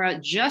camera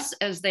just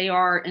as they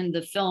are in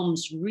the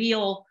film's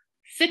real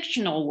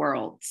fictional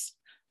worlds.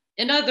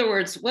 In other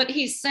words, what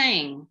he's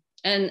saying,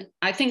 and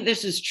I think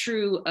this is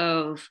true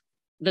of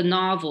the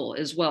novel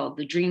as well,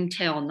 the Dream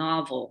Tale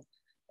novel,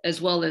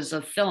 as well as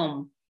a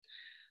film,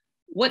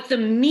 what the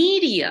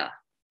media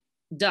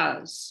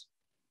does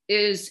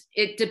is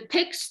it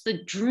depicts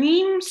the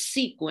dream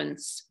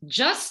sequence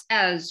just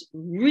as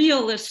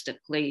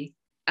realistically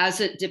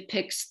as it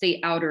depicts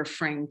the outer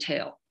frame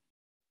tale.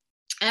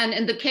 And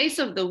in the case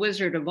of The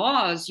Wizard of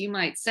Oz, you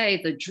might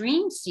say the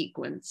dream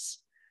sequence,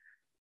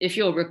 if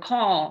you'll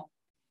recall,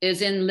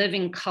 is in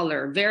living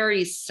color,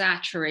 very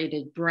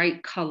saturated,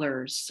 bright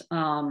colors.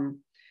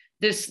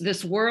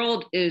 This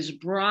world is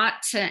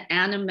brought to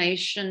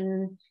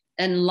animation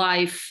and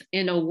life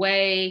in a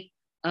way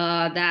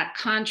that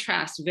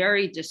contrasts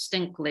very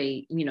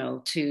distinctly,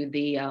 to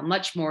the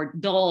much more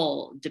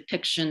dull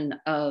depiction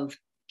of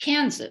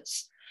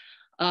Kansas.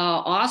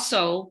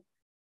 Also,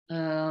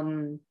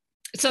 in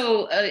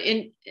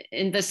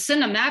the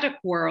cinematic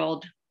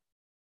world,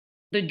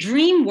 the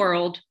dream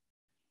world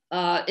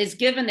is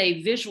given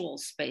a visual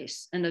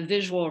space and a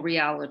visual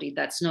reality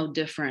that's no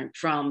different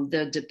from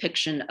the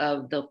depiction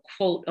of the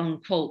quote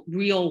unquote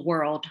real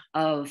world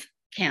of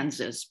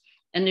Kansas.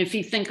 And if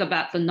you think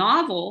about the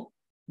novel,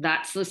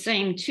 that's the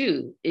same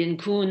too. In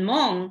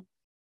Kuunmong,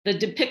 the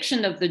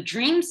depiction of the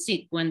dream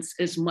sequence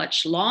is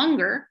much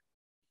longer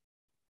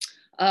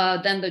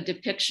than the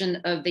depiction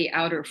of the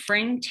outer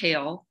frame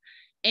tale.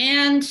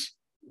 And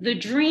the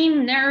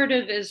dream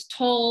narrative is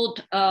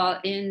told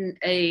in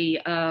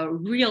a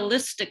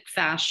realistic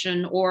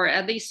fashion, or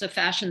at least a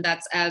fashion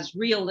that's as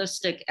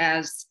realistic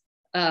as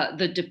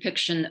the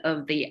depiction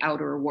of the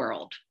outer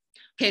world.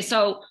 Okay,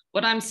 so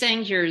what I'm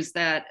saying here is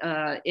that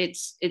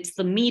it's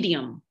the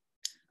medium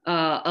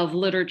of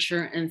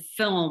literature and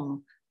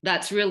film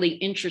that's really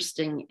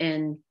interesting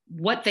in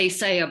what they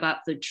say about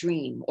the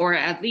dream, or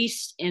at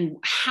least in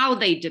how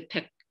they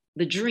depict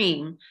the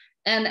dream.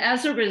 And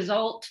as a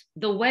result,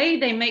 the way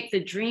they make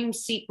the dream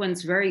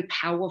sequence very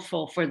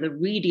powerful for the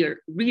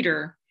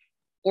reader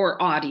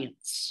or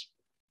audience.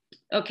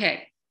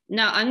 Okay,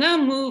 now I'm going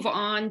to move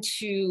on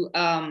to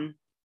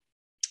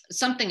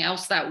something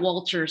else that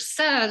Walter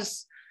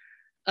says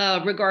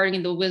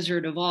regarding the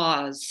Wizard of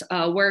Oz,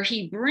 where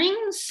he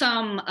brings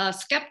some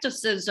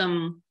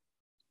skepticism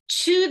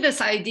to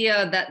this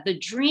idea that the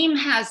dream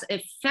has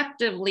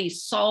effectively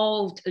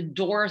solved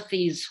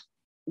Dorothy's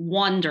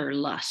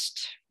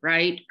wanderlust,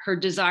 right? Her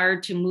desire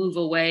to move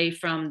away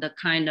from the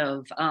kind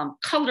of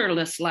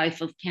colorless life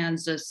of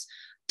Kansas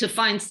to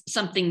find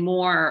something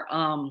more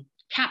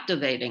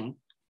captivating.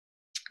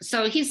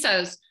 So he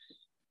says,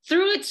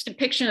 through its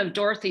depiction of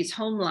Dorothy's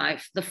home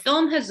life, the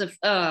film has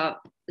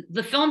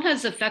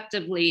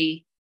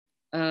effectively,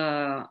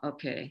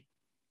 okay,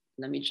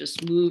 let me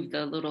just move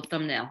the little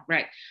thumbnail,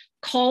 right,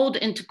 called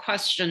into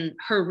question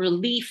her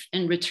relief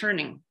in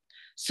returning.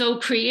 So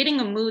creating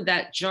a mood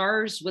that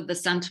jars with the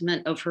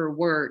sentiment of her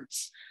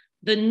words.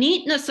 The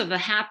neatness of a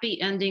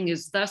happy ending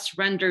is thus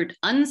rendered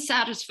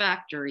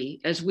unsatisfactory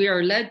as we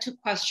are led to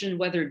question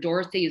whether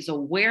Dorothy is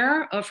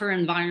aware of her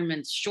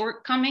environment's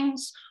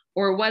shortcomings,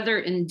 or whether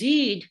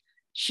indeed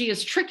she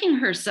is tricking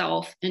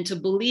herself into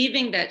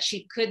believing that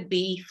she could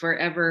be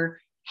forever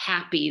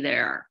happy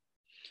there.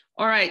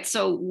 All right,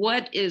 so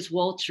what is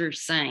Walter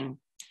saying?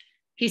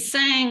 He's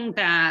saying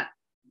that,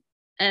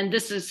 and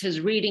this is his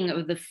reading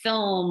of the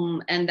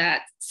film and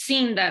that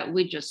scene that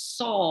we just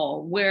saw,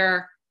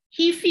 where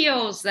he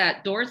feels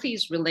that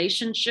Dorothy's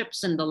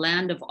relationships in the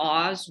land of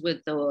Oz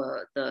with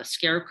the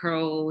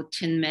Scarecrow,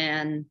 Tin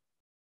Man,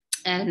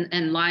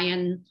 and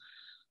Lion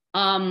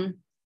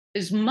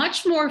is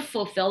much more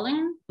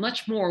fulfilling,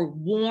 much more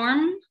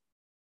warm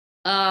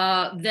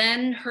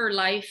than her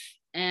life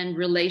and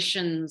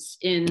relations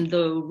in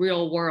the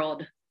real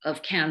world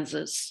of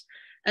Kansas.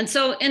 And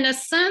so in a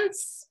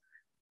sense,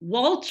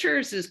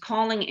 Walters is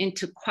calling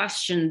into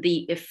question the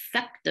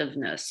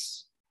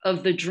effectiveness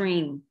of the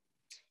dream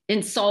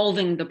in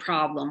solving the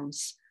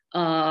problems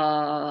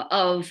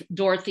of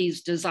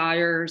Dorothy's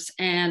desires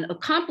and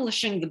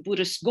accomplishing the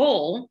Buddhist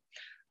goal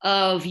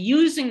of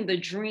using the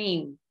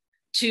dream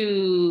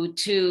to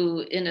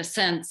in a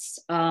sense,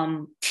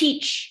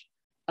 teach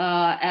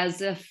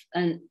as if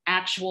an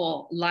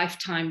actual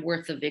lifetime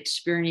worth of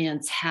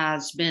experience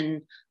has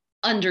been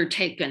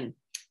undertaken,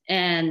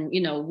 and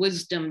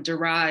wisdom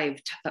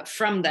derived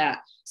from that.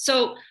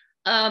 So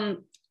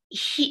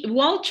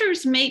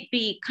Walters may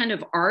be kind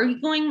of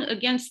arguing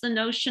against the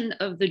notion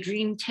of the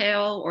dream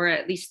tale, or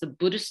at least the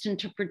Buddhist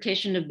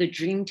interpretation of the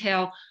dream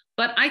tale,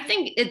 but I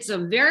think it's a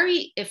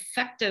very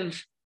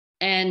effective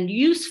and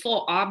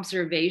useful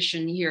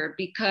observation here,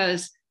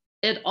 because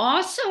it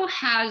also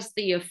has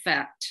the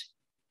effect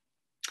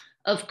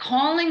of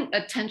calling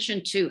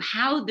attention to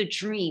how the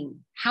dream,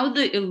 how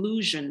the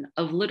illusion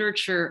of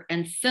literature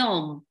and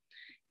film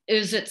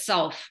is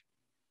itself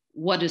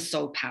what is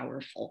so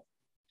powerful.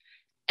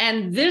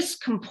 And this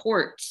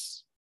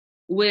comports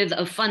with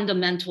a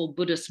fundamental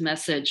Buddhist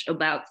message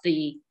about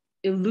the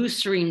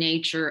illusory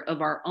nature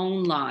of our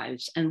own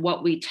lives and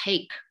what we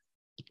take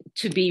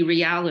to be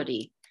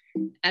reality.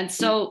 And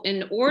so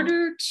in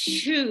order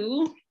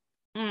to,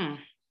 I'm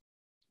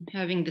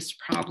having this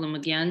problem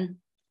again.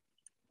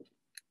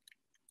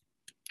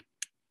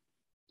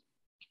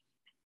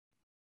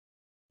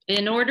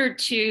 In order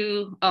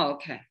to, oh,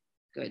 okay,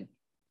 good.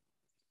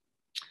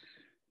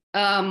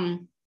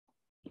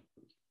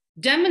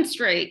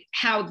 Demonstrate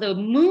how the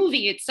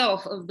movie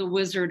itself of The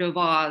Wizard of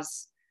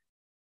Oz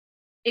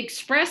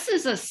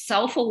expresses a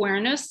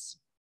self-awareness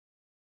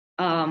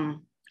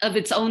of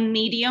its own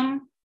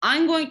medium.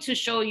 I'm going to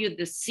show you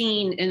the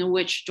scene in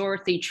which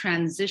Dorothy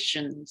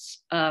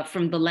transitions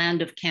from the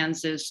land of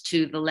Kansas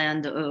to the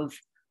land of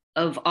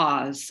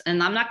Oz.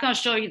 And I'm not going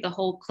to show you the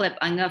whole clip.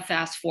 I'm going to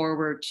fast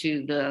forward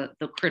to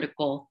the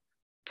critical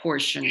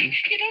portion. You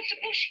don't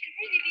suppose she could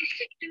really be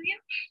sick, do you?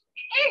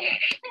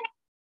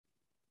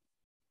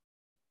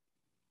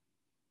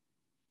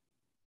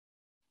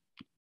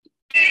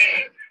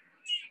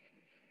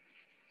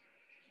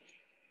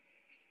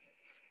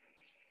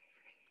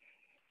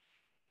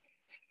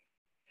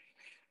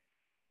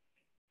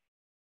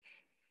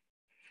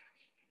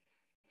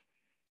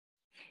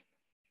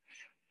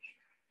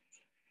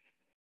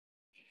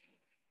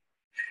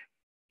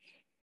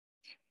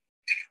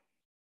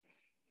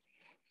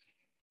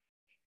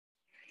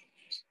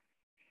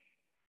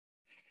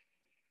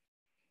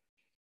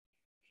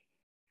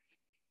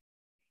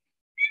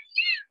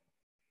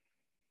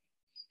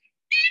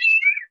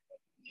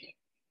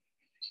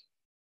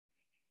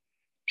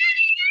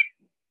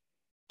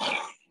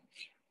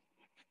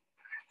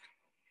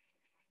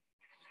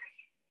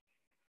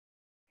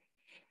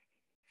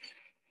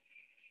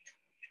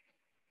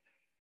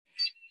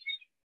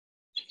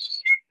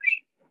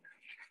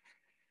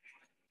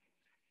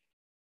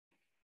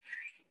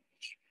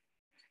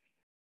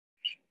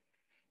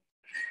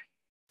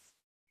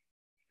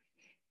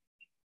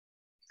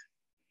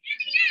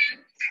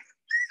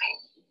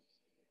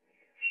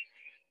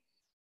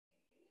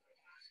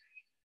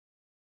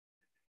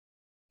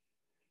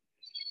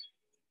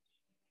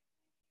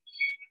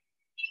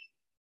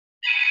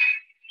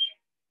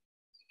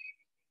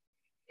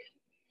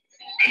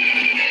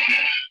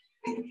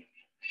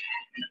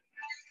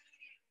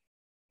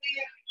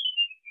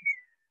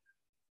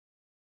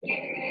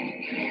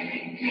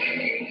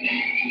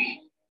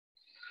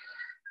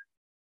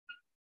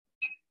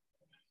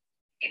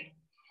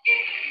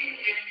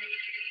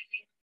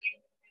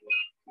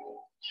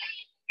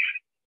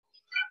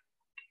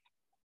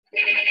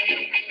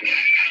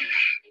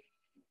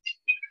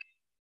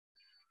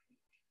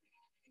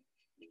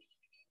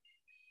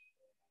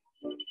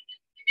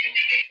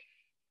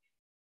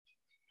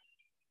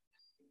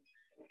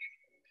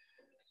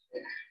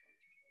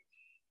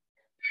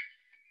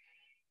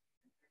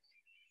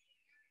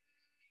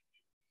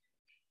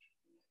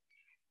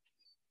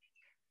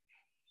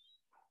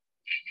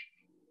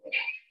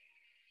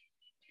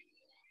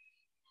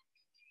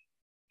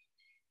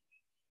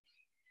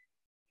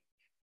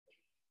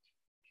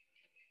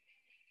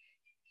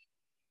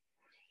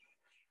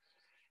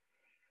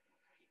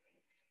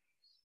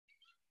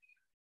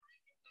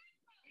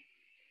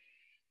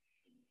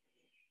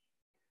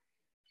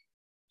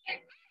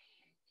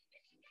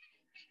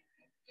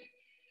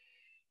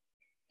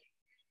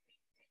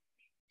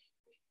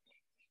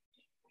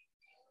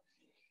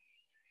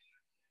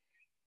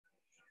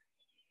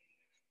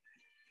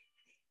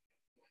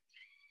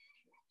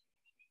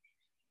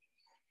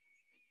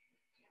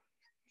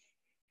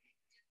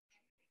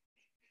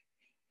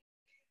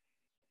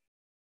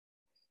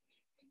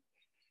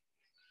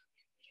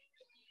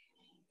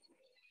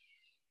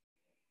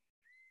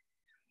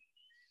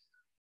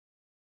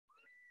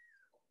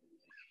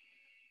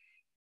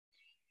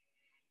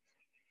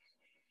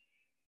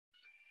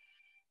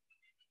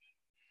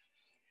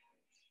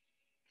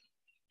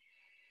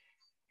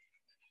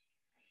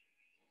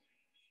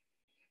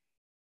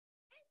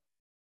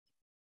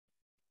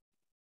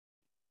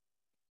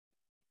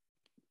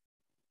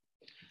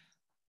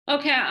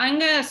 Okay, I'm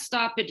going to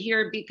stop it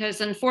here because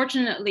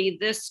unfortunately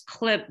this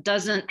clip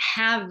doesn't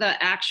have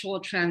the actual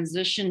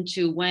transition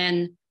to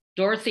when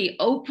Dorothy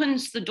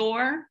opens the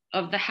door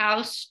of the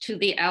house to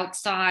the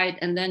outside,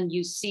 and then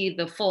you see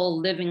the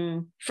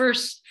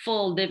first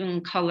full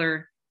living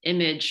color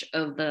image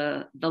of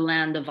the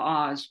land of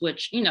Oz,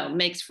 which, you know,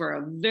 makes for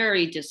a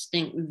very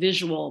distinct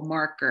visual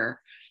marker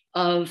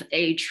of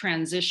a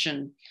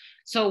transition.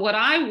 So what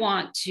I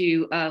want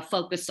to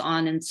focus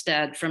on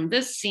instead from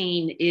this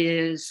scene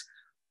is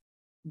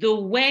the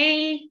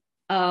way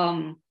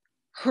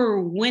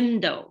her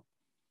window,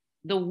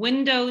 the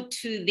window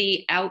to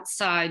the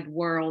outside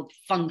world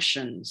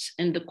functions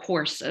in the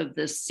course of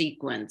this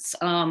sequence.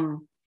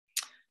 I'm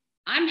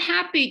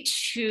happy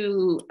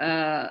to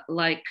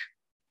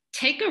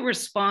take a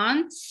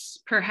response,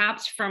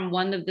 perhaps from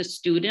one of the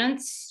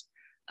students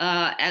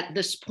at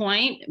this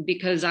point,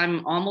 because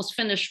I'm almost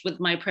finished with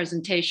my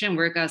presentation.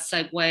 We're gonna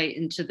segue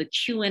into the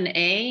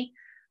Q&A.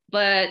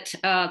 But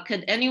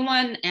could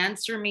anyone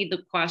answer me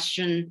the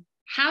question,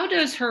 how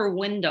does her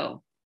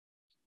window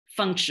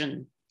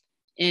function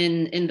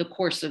in the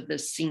course of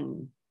this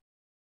scene?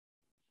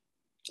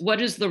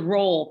 What is the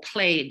role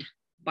played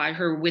by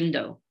her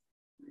window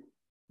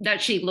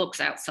that she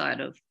looks outside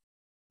of?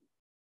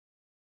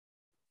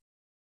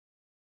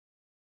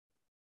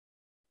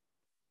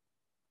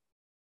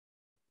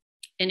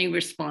 Any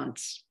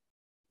response?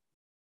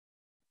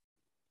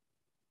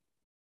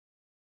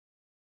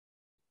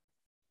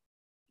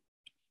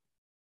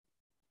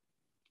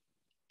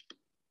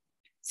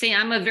 See,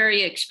 I'm a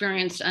very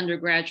experienced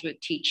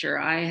undergraduate teacher.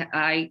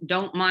 I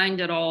don't mind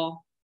at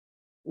all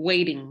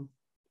waiting.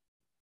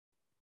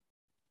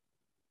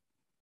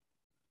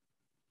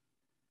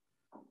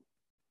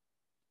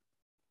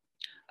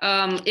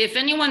 If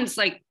anyone's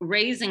like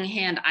raising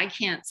hand, I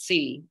can't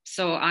see.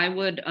 So I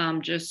would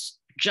just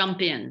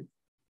jump in.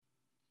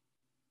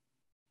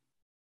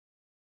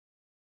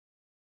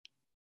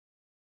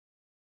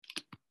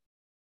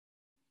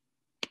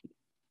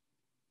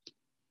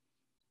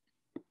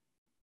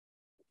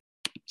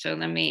 So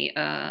let me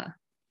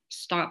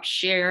stop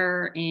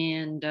share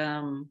and,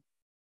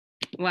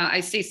 well, I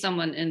see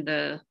someone in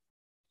the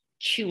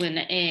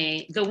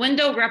Q&A. The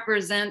window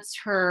represents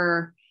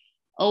her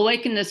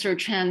awakeness or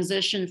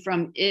transition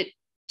from it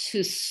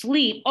to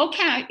sleep.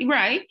 Okay,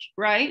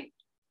 right.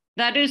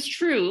 That is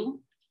true.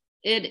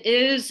 It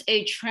is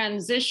a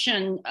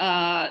transition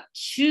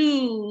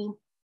to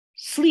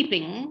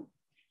sleeping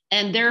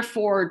and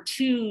therefore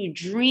to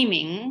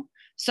dreaming.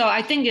 So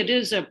I think it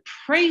is a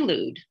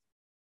prelude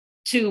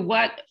to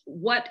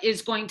what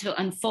is going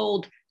to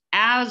unfold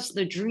as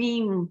the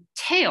dream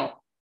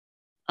tale.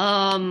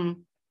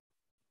 And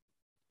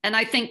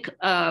I think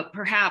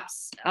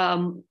perhaps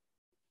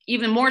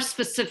even more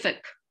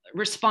specific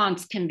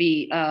response can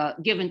be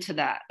given to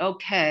that.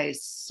 Okay,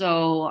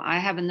 so I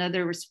have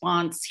another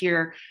response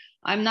here.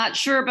 I'm not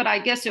sure, but I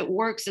guess it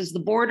works as the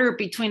border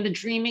between the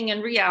dreaming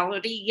and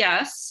reality.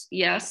 Yes,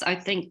 I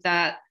think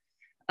that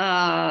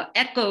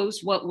echoes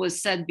what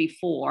was said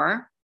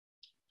before.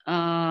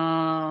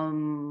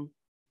 Oh,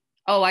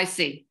 I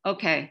see.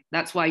 Okay,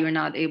 that's why you're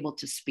not able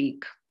to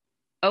speak.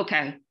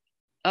 Okay.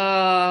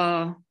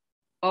 Oh,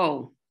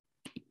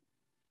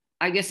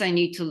 I guess I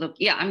need to look.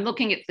 Yeah, I'm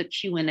looking at the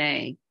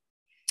Q&A.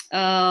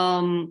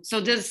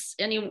 So does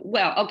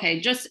well, okay,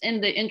 just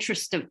in the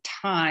interest of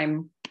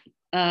time,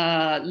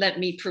 let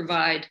me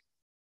provide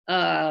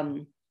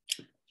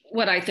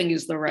what I think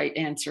is the right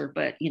answer,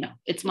 but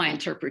it's my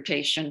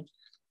interpretation.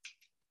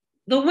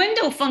 The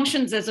window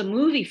functions as a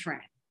movie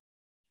frame.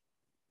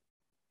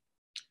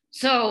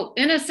 So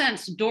in a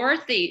sense,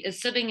 Dorothy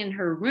is sitting in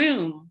her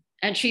room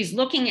and she's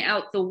looking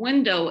out the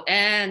window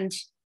and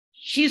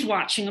she's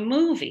watching a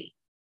movie.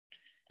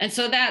 And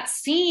so that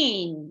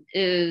scene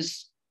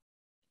is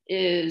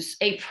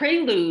a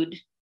prelude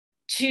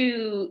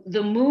to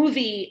the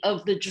movie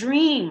of the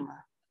dream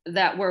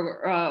that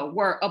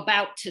we're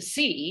about to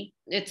see.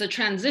 It's a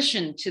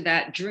transition to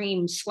that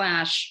dream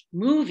 /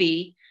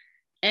 movie.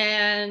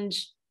 And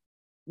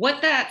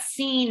what that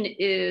scene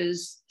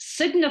is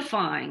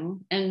signifying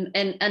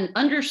and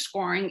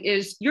underscoring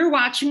is you're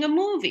watching a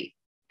movie.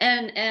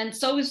 And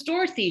so is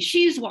Dorothy.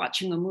 She's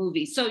watching a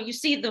movie. So you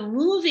see the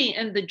movie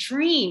and the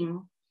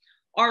dream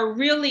are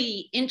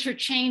really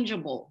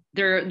interchangeable.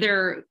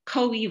 They're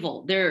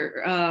coeval.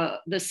 They're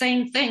the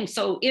same thing.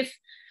 So if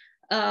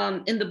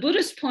in the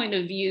Buddhist point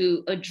of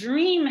view, a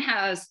dream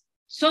has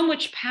so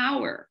much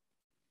power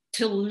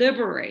to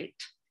liberate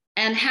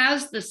and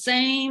has the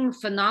same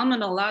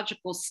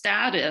phenomenological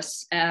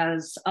status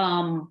as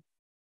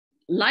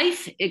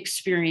life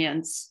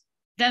experience,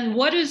 then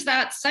what is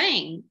that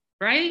saying,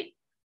 right?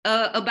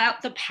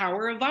 About the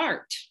power of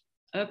art.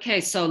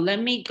 Okay, so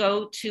let me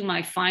go to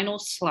my final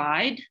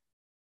slide.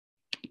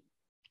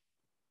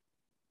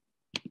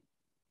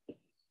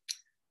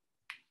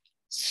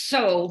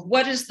 So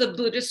what is the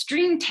Buddhist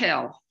dream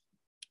tale?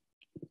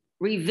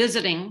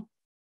 Revisiting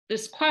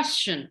this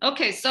question.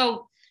 Okay,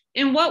 so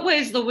in what way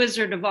is The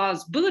Wizard of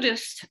Oz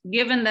Buddhist,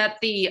 given that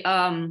the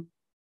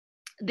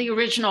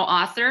original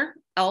author,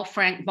 L.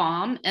 Frank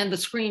Baum, and the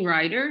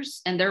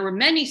screenwriters, and there were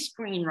many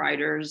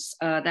screenwriters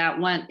that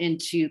went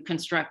into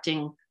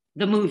constructing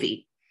the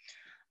movie.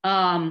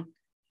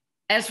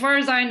 As far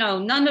as I know,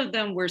 none of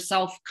them were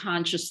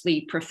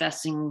self-consciously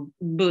professing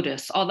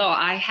Buddhists, although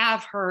I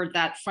have heard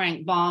that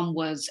Frank Baum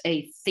was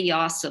a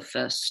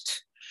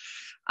theosophist.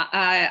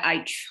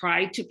 I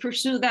tried to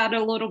pursue that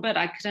a little bit.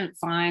 I couldn't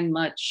find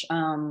much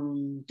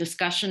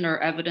discussion or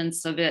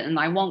evidence of it, and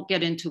I won't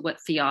get into what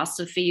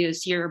theosophy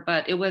is here,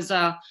 but it was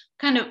a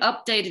kind of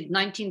updated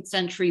 19th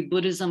century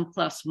Buddhism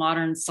plus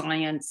modern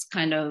science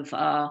kind of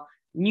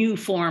new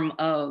form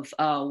of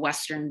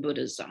Western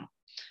Buddhism.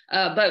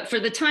 But for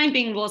the time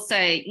being, we'll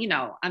say,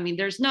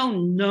 there's no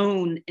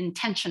known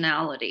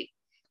intentionality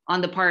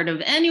on the part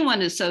of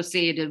anyone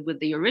associated with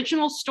the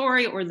original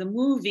story or the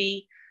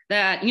movie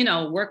that,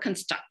 we're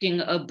constructing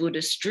a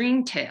Buddhist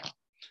dream tale.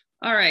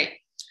 All right.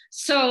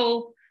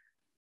 So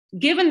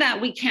given that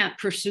we can't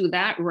pursue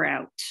that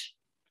route,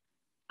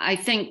 I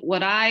think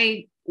what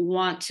I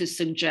want to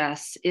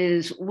suggest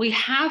is we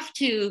have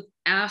to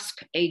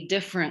ask a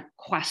different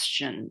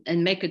question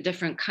and make a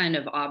different kind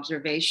of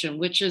observation,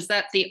 which is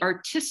that the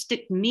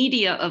artistic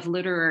media of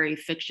literary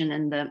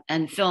fiction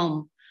and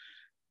film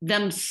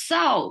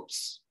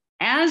themselves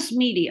as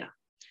media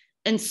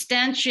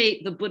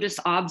instantiate the Buddhist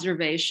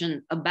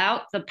observation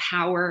about the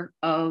power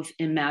of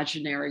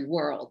imaginary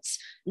worlds.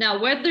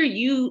 Now, whether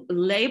you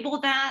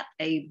label that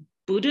a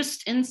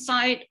Buddhist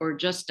insight or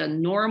just a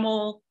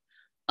normal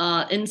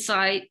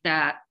insight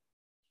that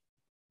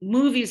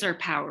movies are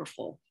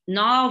powerful,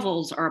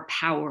 novels are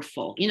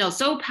powerful,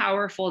 so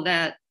powerful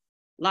that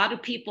a lot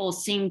of people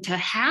seem to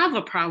have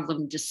a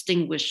problem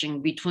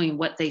distinguishing between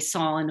what they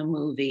saw in a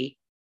movie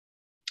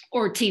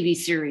or TV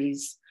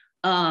series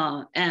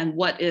and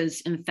what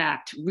is in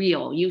fact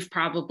real. You've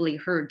probably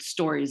heard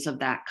stories of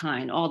that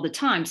kind all the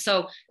time.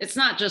 So it's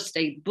not just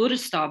a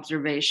Buddhist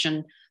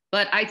observation,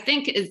 but I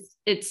think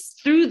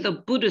it's through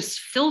the Buddhist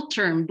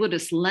filter and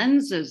Buddhist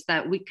lenses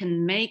that we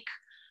can make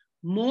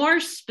more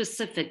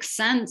specific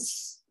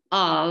sense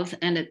of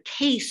and a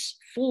case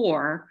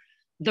for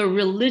the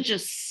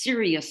religious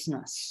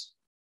seriousness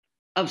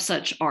of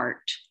such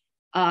art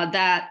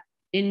that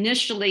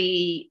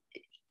initially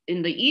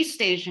in the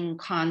East Asian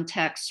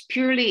context,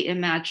 purely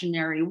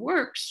imaginary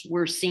works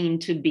were seen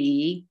to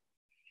be,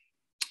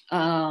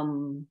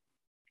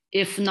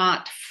 if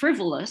not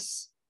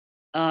frivolous,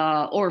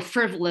 or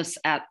frivolous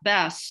at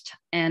best,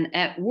 and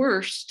at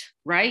worst,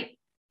 right,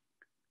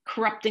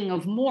 corrupting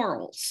of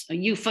morals.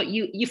 You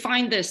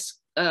find this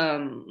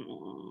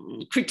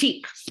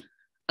critique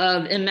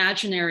of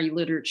imaginary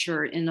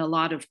literature in a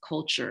lot of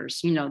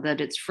cultures,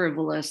 that it's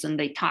frivolous, and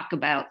they talk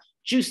about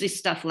juicy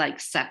stuff like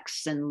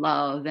sex and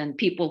love and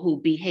people who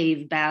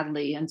behave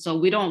badly. And so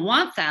we don't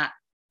want that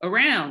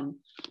around.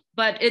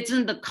 But it's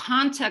in the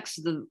context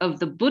of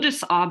the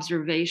Buddhist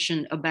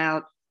observation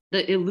about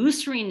the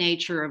illusory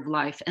nature of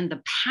life and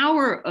the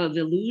power of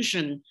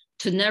illusion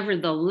to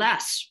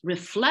nevertheless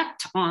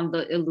reflect on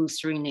the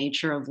illusory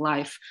nature of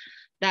life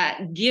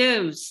that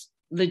gives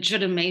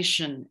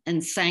legitimation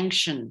and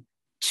sanction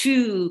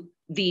to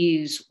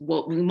these,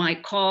 what we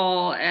might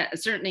call,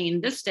 certainly in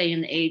this day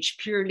and age,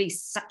 purely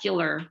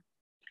secular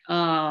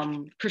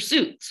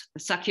pursuits,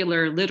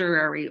 secular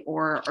literary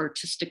or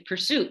artistic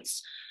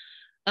pursuits.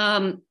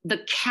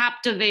 The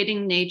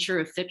captivating nature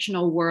of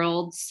fictional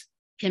worlds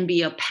can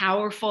be a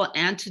powerful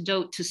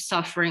antidote to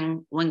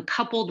suffering when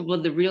coupled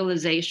with the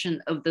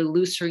realization of the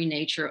illusory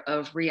nature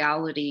of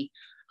reality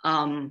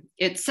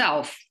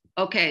itself.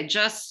 Okay,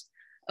 just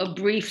a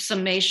brief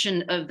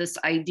summation of this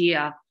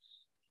idea.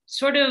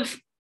 Sort of,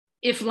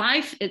 if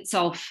life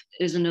itself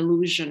is an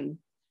illusion,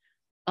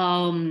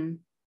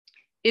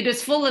 it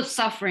is full of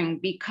suffering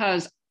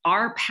because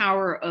our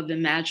power of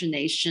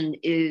imagination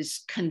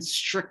is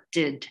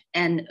constricted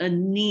and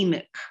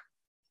anemic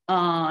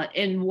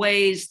in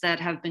ways that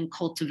have been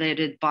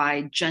cultivated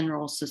by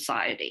general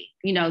society.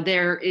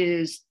 There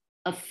is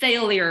a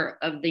failure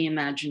of the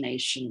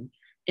imagination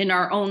in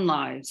our own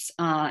lives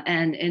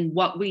and in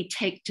what we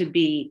take to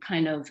be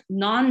kind of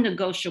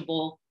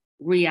non-negotiable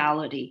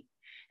reality.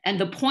 And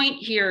the point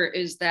here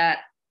is that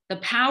the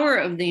power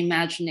of the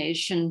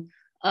imagination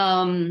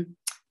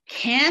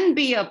can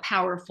be a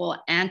powerful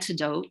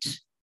antidote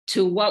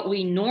to what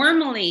we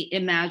normally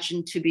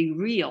imagine to be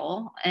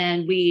real.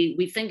 And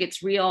we think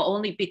it's real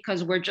only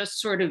because we're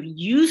just sort of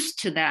used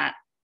to that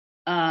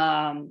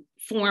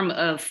form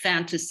of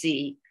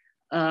fantasy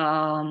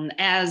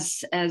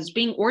as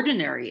being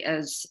ordinary,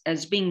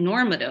 as being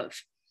normative.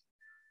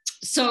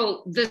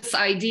 So this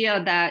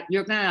idea that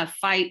you're going to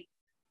fight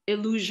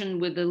illusion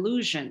with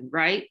illusion,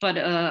 right? But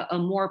a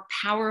more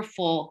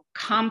powerful,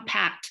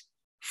 compact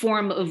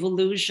form of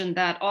illusion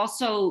that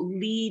also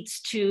leads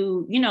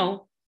to,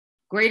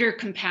 greater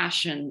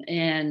compassion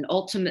and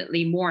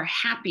ultimately more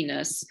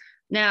happiness.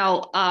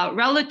 Now,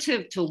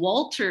 relative to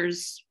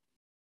Walter's,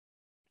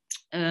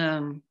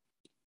 I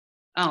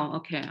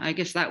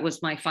guess that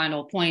was my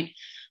final point.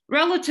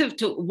 Relative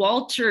to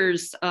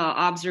Walter's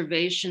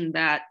observation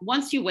that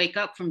once you wake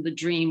up from the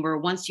dream or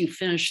once you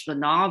finish the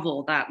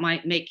novel, that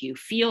might make you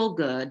feel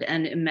good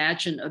and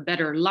imagine a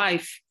better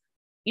life,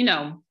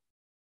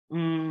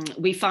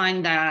 we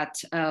find that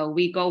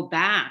we go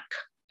back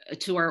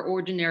to our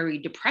ordinary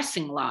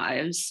depressing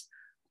lives.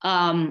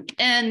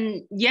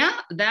 And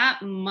yeah,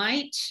 that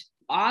might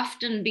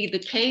often be the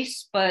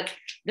case, but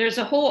there's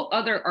a whole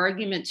other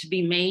argument to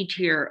be made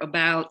here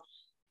about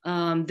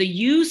the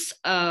use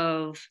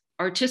of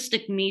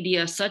artistic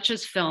media such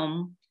as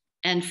film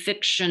and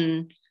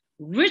fiction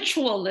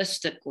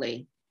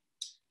ritualistically,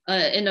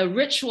 in a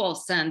ritual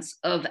sense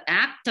of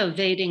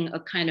activating a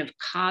kind of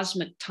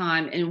cosmic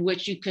time in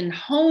which you can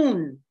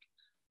hone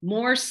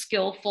more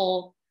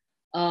skillful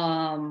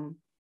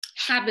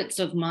habits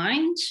of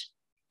mind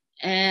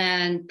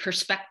and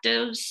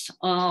perspectives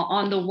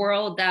on the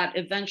world that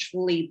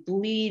eventually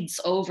bleeds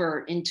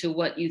over into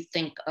what you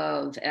think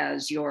of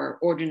as your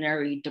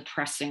ordinary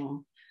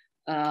depressing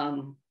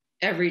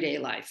everyday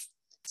life.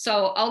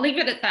 So I'll leave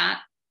it at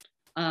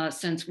that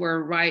since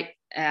we're right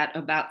at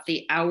about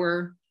the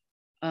hour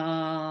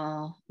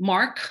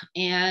mark,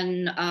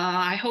 and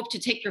I hope to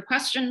take your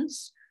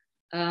questions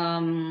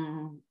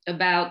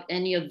about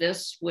any of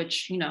this,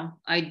 which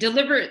I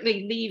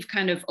deliberately leave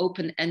kind of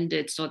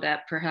open-ended so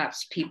that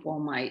perhaps people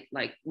might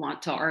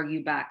want to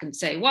argue back and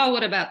say, well,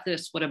 what about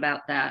this, what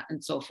about that,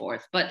 and so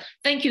forth. But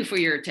thank you for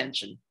your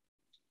attention.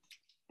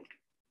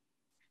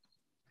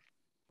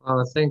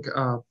 I think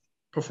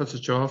Professor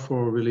Zhou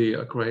for really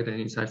a great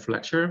and insightful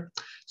lecture.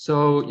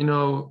 So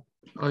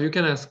you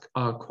can ask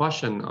a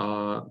question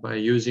by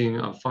using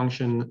a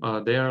function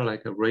there,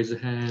 like a raise a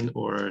hand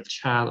or a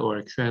chat or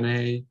a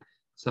Q&A.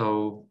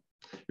 So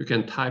you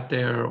can type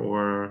there,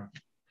 or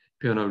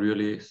if you want to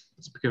really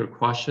speak your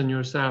question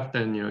yourself,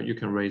 then you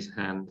can raise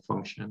hand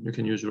function. You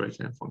can use raise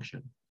hand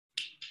function.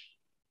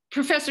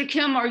 Professor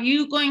Kim, are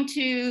you going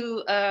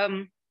to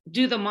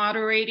do the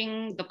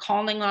moderating, the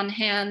calling on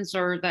hands,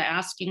 or the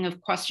asking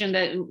of question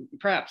that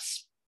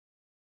perhaps,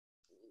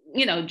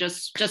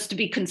 just to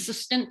be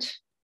consistent?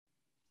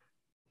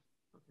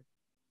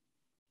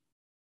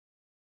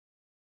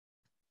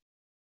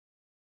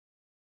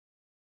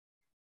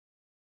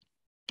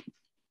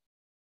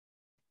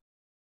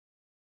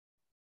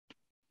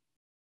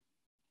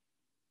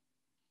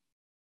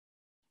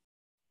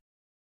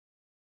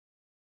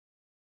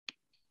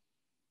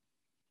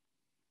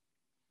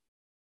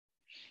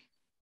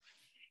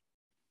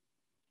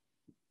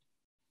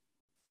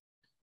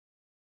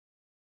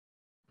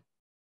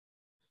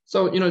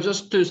 So,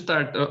 just to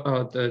start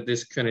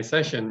this Q&A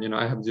session,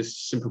 I have this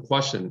simple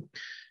question.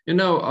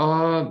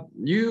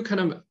 You kind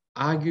of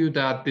argue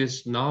that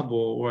this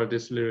novel or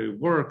this literary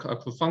work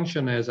could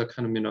function as a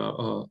kind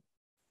of,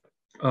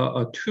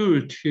 a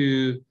tool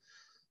to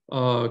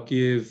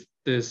give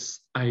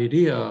this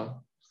idea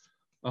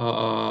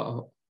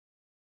for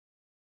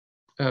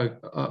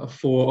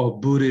a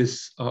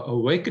Buddhist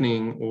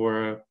awakening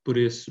or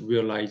Buddhist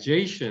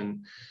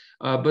realization.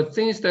 But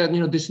things that,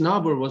 this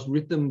novel was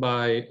written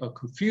by a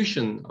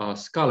Confucian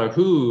scholar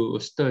who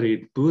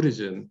studied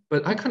Buddhism.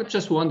 But I kind of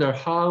just wonder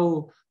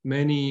how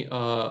many,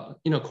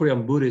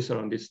 Korean Buddhists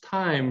around this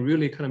time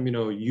really kind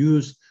of,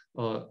 use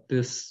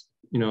this,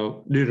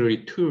 literary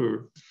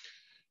tool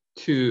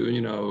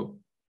to,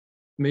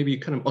 maybe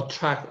kind of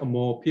attract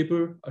more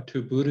people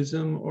to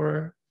Buddhism,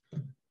 or,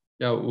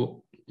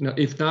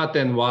 if not,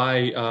 then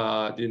why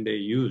didn't they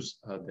use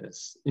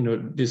this,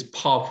 this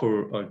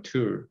powerful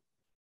tool?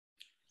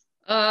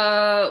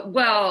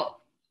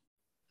 Well,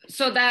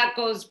 so that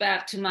goes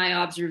back to my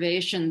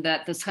observation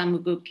that the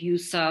Samguk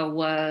Yusa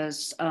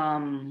was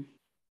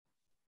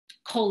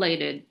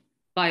collated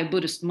by a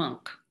Buddhist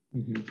monk.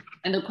 Mm-hmm.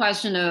 And the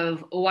question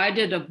of why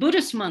did a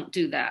Buddhist monk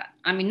do that?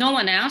 I mean, no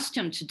one asked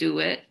him to do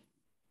it.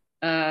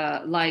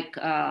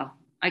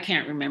 I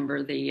can't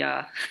remember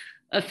the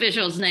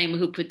official's name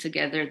who put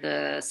together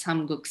the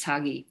Samguk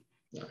Sagi.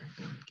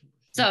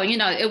 So,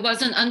 it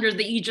wasn't under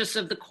the aegis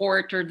of the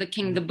court or the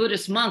king. The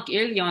Buddhist monk,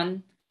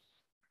 Ilyon,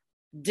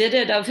 did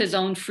it of his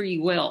own free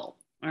will,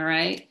 all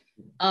right?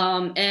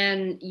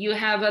 And you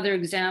have other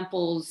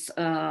examples,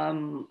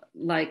 in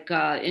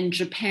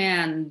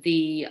Japan,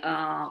 the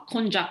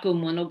Konjaku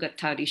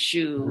Monogatari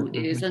Shu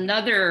is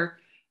another,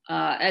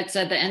 it's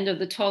at the end of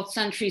the 12th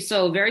century,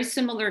 so a very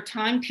similar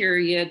time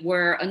period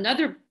where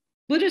another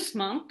Buddhist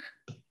monk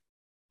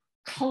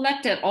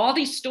collected all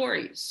these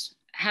stories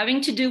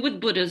having to do with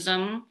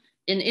Buddhism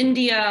in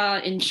India,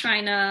 in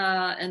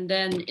China, and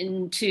then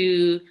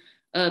into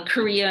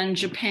Korea and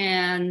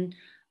Japan.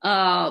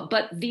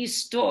 But these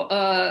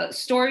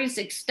stories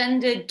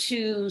extended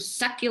to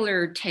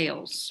secular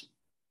tales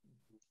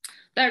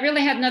that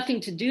really had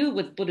nothing to do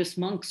with Buddhist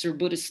monks or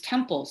Buddhist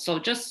temples. So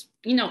just,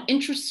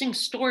 interesting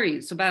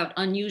stories about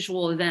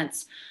unusual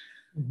events.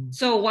 Mm-hmm.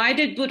 So why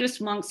did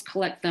Buddhist monks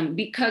collect them?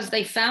 Because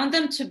they found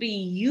them to be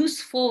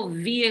useful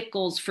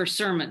vehicles for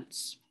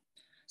sermons.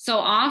 So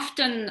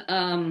often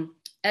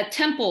at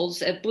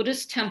temples, at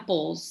Buddhist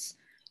temples,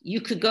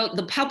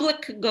 the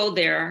public could go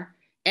there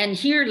and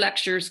hear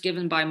lectures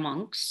given by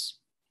monks.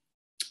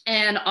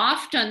 And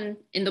often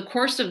in the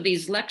course of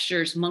these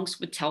lectures, monks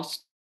would tell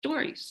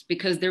stories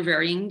because they're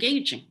very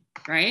engaging,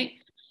 right?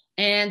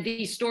 And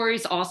these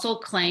stories also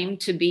claim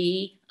to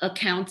be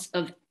accounts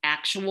of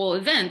actual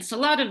events. A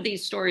lot of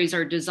these stories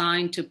are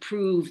designed to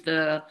prove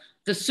the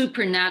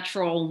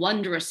supernatural,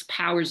 wondrous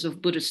powers of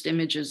Buddhist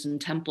images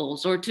and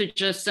temples, or to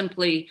just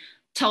simply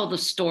tell the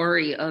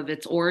story of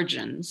its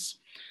origins.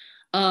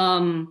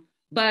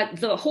 But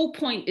the whole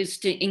point is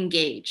to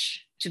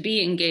engage, to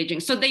be engaging.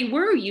 So they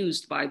were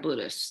used by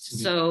Buddhists.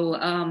 Mm-hmm.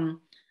 So,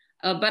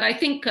 but I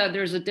think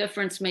there's a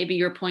difference, maybe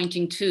you're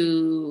pointing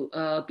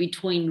to,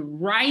 between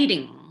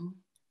writing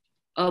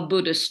a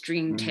Buddhist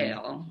dream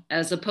tale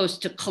as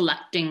opposed to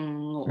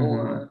collecting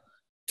or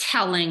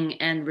telling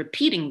and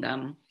repeating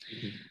them.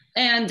 Mm-hmm.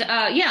 And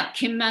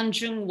Kim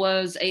Manjung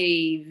was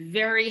a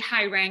very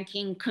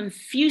high-ranking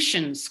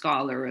Confucian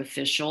scholar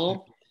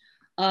official.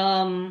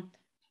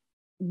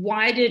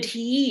 Why did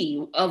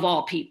he, of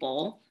all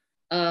people,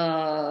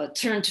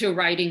 turn to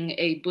writing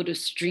a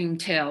Buddhist dream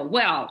tale?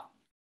 Well,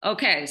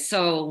 okay,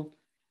 so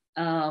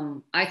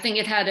I think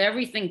it had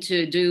everything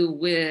to do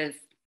with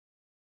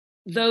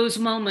those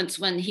moments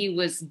when he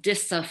was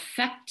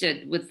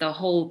disaffected with the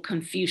whole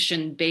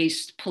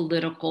Confucian-based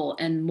political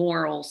and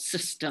moral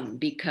system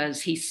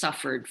because he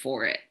suffered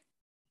for it,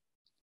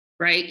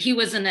 right? He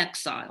was in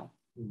exile.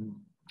 Mm-hmm.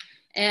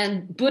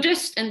 And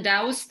Buddhist and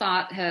Taoist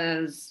thought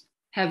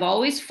have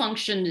always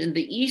functioned in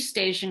the East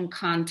Asian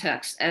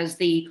context as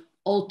the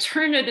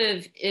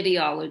alternative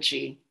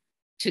ideology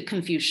to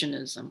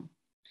Confucianism.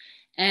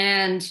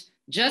 And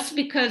just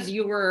because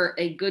you were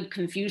a good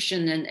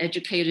Confucian and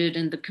educated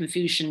in the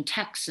Confucian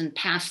texts and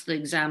passed the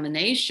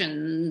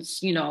examinations,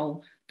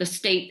 the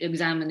state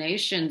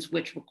examinations,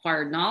 which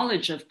required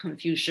knowledge of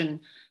Confucian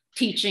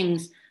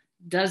teachings,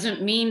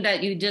 doesn't mean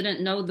that you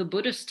didn't know the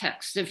Buddhist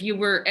texts. If you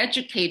were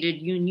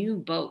educated, you knew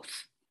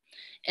both.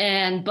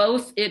 And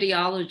both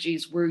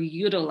ideologies were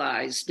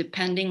utilized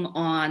depending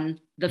on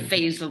the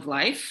phase of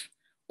life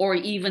or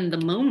even the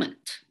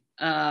moment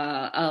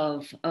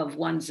of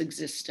one's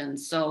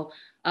existence. So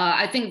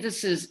I think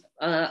this is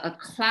a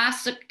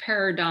classic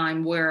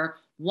paradigm where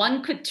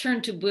one could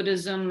turn to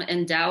Buddhism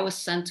and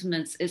Taoist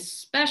sentiments,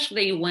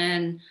 especially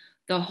when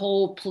the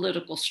whole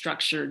political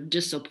structure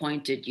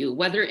disappointed you,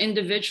 whether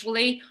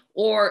individually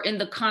or in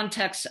the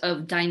context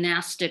of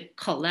dynastic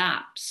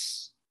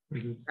collapse,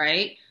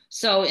 right?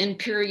 So in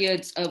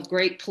periods of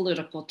great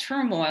political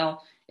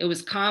turmoil, it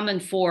was common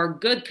for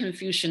good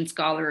Confucian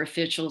scholar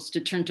officials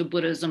to turn to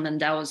Buddhism and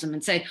Taoism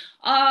and say,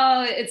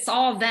 oh, it's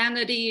all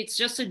vanity, it's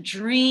just a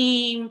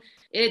dream,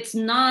 it's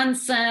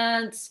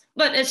nonsense.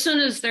 But as soon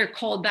as they're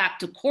called back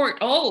to court,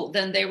 oh,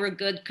 then they were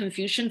good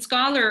Confucian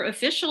scholar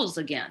officials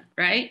again,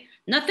 right?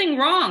 Nothing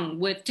wrong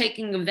with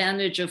taking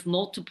advantage of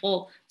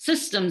multiple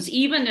systems,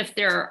 even if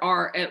they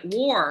are at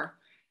war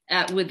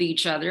with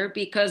each other,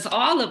 because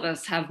all of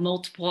us have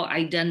multiple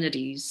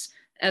identities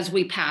as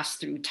we pass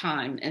through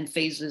time and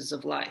phases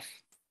of life.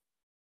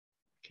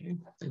 Okay,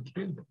 thank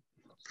you.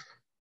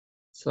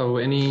 So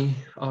any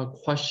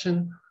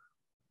question?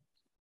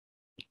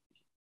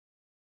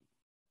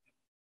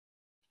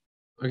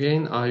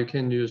 Again, you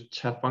can use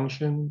chat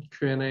function,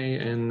 Q&A,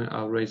 and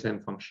raise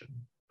hand function.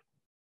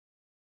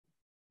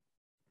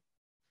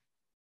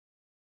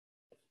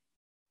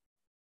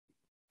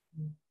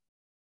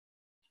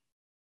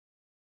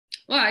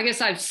 Well, I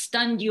guess I've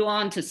stunned you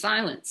on to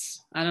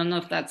silence. I don't know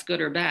if that's good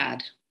or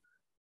bad.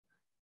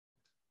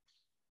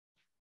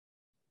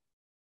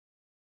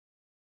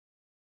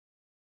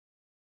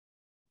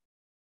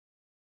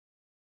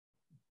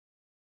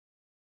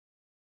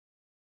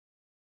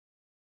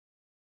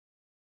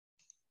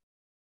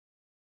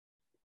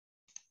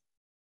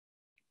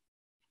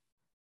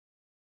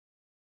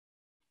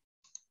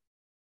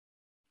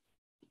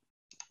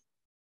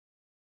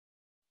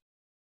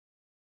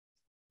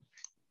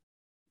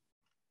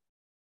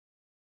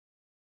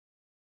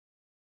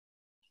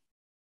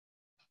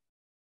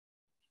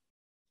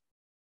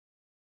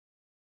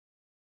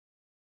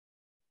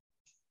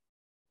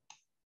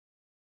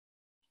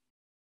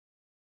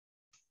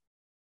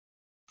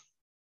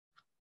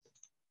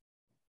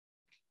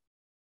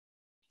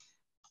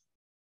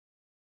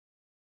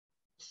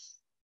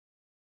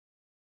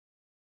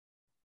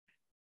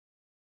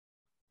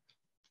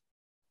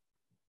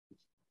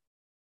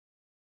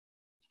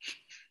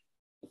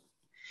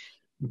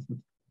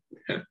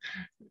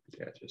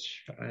 Yeah, just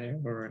shy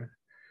or.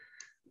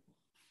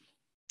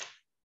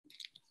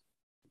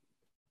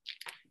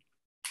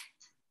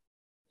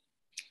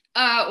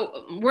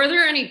 Were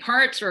there any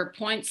parts or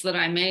points that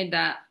I made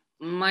that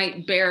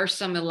might bear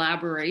some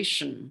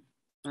elaboration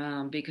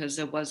because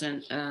it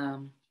wasn't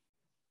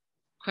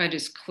quite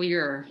as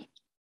clear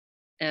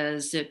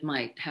as it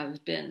might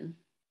have been?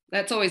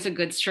 That's always a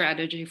good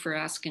strategy for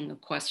asking a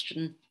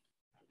question.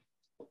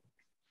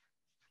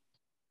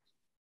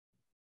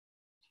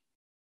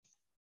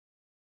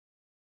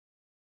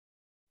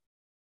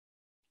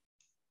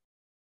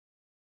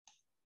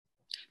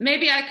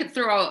 Maybe I could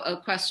throw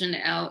a question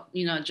out,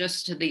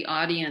 just to the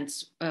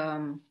audience.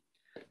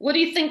 What do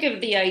you think of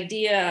the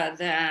idea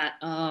that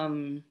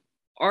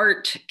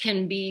art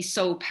can be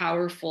so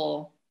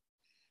powerful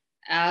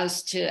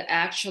as to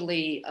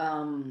actually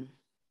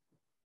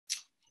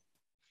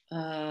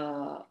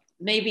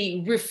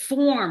maybe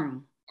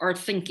reform our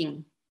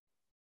thinking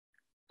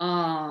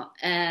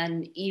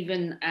and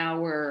even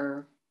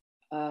our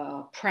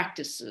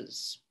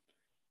practices?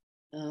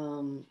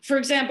 For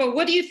example,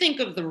 what do you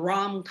think of the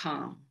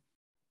rom-com?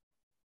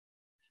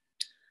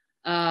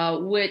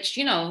 Which,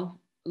 a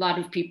lot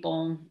of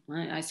people,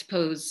 I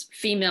suppose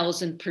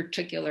females in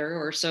particular,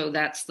 or so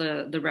that's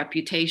the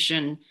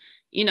reputation,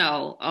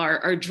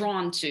 are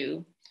drawn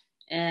to.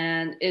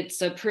 And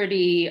it's a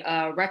pretty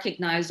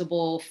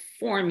recognizable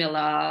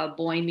formula: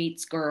 boy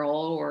meets girl,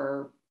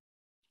 or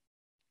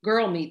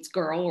girl meets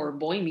girl, or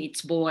boy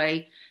meets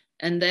boy,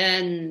 and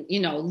then,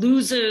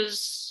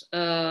 loses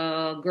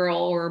a girl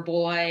or a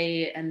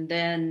boy, and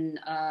then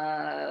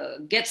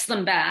gets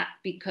them back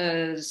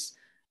because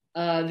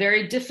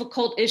very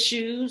difficult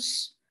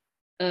issues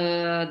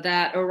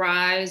that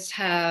arise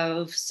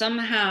have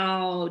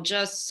somehow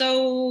just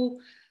so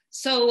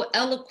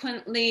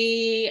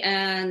eloquently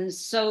and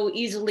so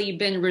easily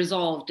been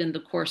resolved in the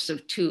course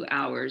of 2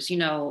 hours.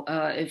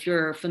 If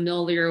you're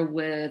familiar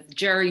with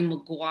Jerry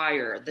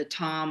Maguire, the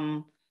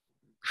Tom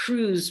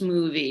Cruise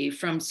movie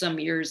from some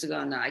years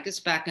ago now, I guess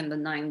back in the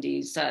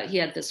 90s, he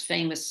had this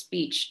famous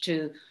speech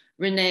to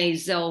Renee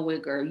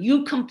Zellweger: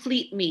 you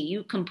complete me,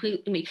 you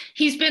complete me.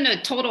 He's been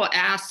a total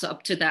ass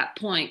up to that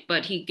point,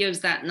 but he gives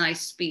that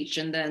nice speech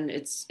and then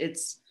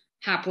it's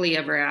happily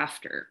ever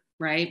after,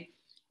 right?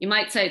 You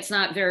might say it's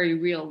not very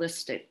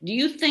realistic. Do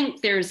you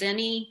think there's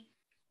any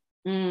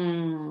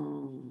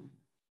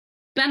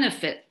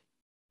benefit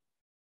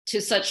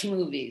to such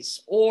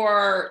movies?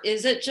 Or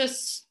is it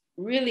just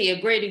really a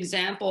great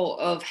example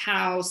of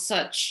how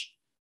such,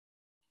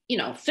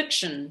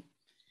 fiction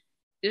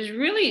is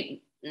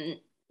really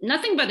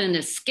nothing but an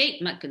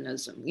escape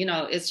mechanism?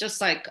 It's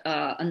just like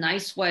a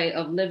nice way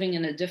of living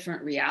in a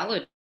different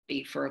reality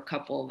for a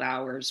couple of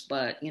hours,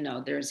 but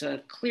there's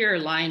a clear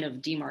line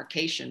of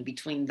demarcation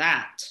between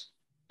that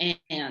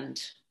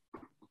and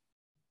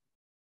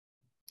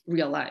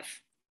real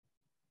life.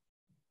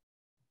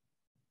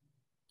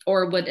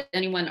 Or would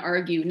anyone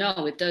argue,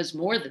 no, it does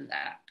more than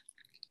that?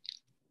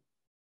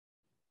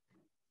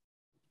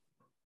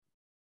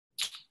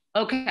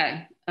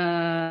 Okay.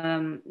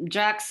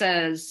 Jack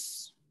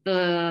says,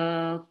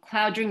 the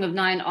Cloud Dream of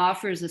Nine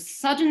offers a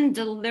sudden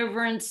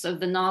deliverance of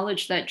the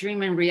knowledge that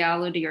dream and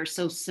reality are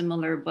so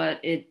similar, but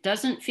it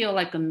doesn't feel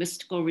like a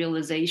mystical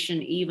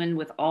realization, even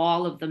with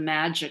all of the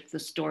magic the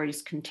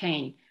stories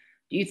contain.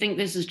 Do you think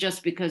this is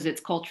just because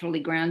it's culturally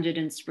grounded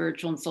in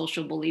spiritual and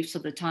social beliefs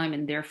of the time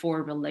and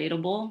therefore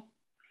relatable?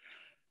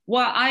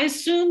 Well, I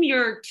assume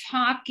you're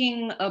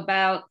talking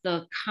about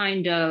the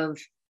kind of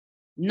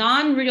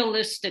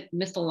non-realistic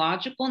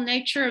mythological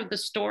nature of the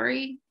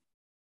story,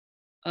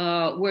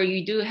 where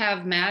you do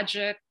have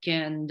magic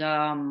and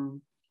a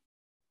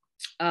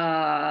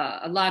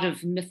lot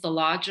of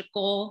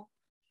mythological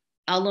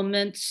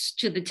elements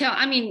to the tale.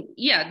 I mean,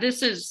 yeah,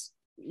 this is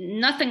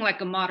nothing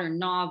like a modern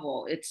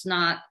novel. It's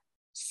not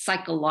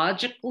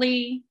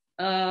psychologically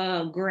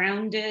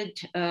grounded.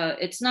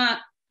 It's not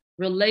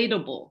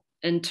relatable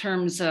in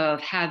terms of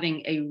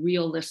having a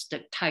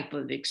realistic type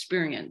of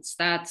experience.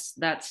 That's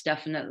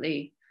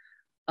definitely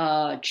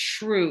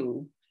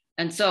true.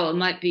 And so it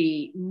might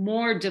be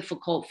more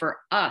difficult for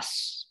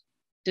us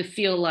to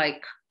feel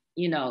like,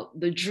 you know,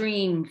 the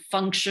dream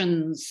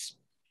functions,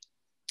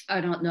 I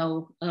don't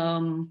know,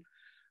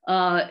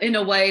 in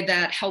a way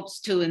that helps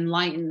to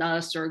enlighten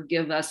us or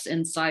give us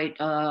insight,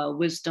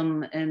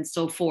 wisdom, and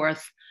so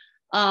forth.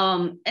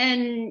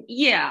 And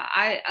yeah,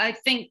 I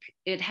think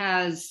it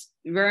has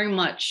very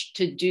much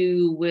to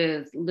do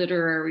with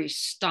literary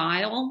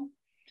style.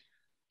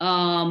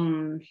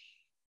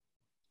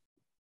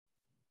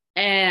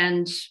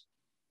 And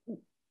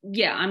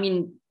yeah, I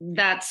mean,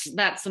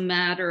 that's a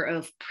matter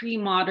of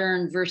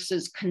pre-modern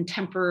versus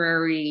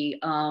contemporary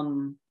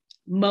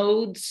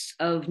modes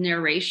of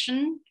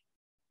narration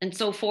and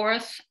so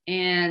forth.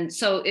 And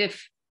so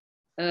if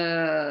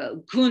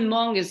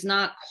Kuunmong is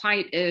not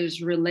quite as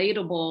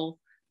relatable,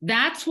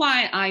 that's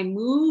why I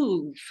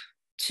move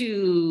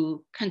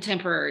to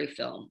contemporary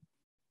film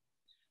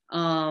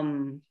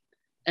and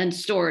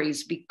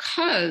stories,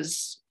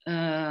 because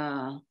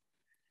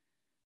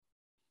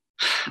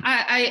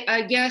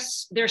I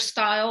guess they're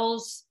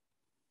styles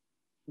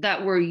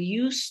that we're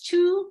used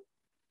to,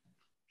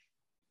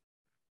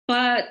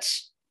 but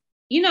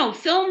you know,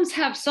 films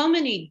have so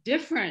many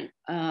different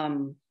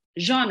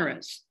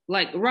genres,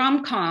 like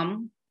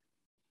rom-com.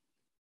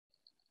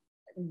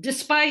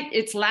 Despite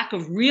its lack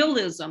of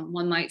realism,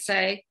 one might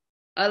say,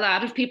 a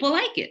lot of people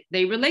like it.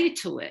 They relate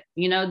to it.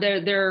 You know,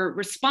 they're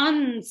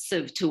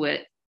responsive to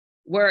it,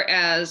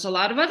 whereas a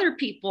lot of other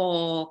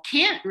people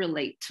can't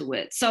relate to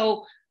it.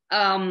 So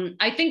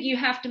I think you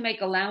have to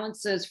make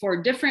allowances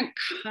for different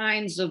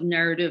kinds of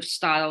narrative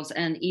styles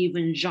and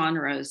even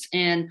genres.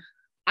 And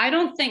I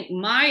don't think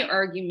my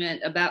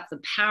argument about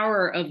the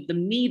power of the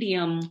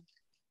medium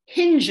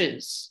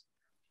hinges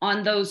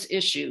on those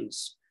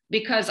issues,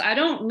 because I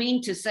don't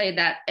mean to say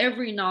that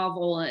every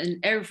novel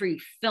and every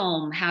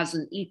film has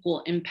an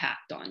equal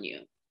impact on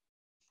you.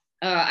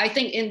 I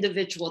think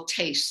individual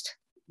taste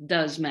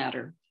does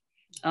matter.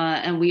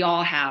 And we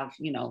all have,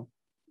 you know,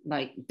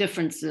 like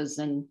differences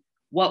in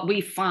what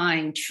we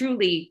find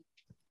truly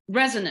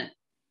resonant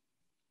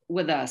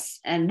with us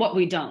and what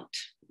we don't.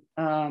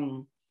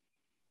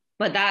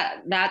 But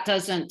that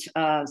doesn't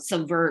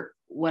subvert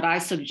what I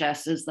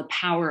suggest is the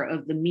power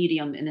of the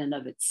medium in and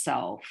of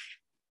itself.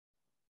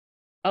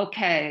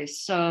 Okay,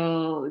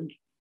 so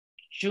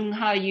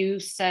Jungha Yu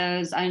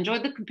says, I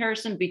enjoyed the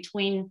comparison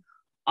between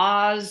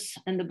Oz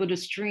and the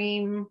Buddhist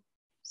dream.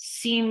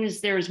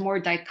 Seems there's more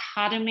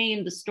dichotomy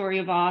in the story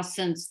of Oz,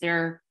 since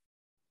their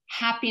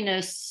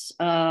happiness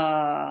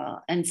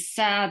and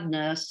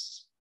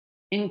sadness.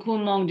 In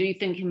Kuunmong, do you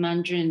think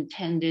Manjung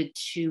intended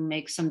to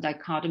make some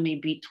dichotomy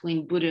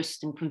between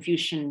Buddhist and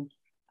Confucian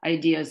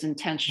ideas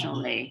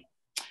intentionally?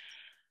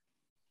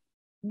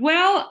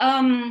 Well,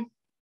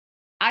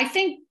 I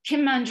think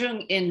Kim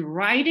Manjung, in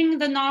writing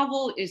the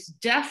novel, is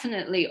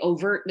definitely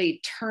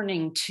overtly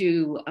turning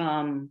to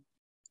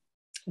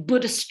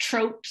Buddhist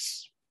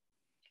tropes.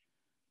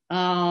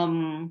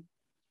 But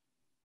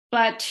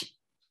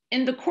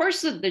in the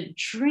course of the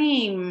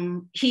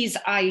dream, he's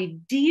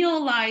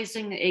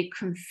idealizing a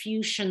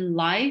Confucian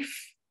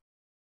life,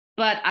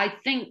 but I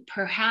think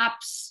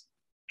perhaps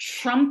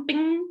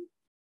trumping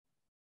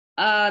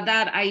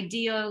that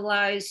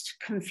idealized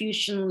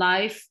Confucian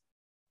life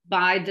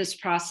by this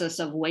process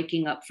of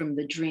waking up from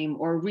the dream,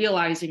 or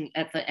realizing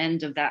at the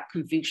end of that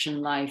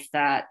Confucian life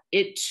that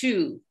it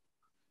too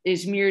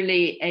is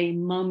merely a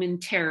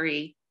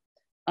momentary,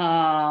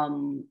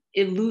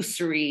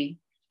 illusory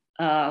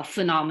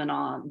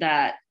phenomenon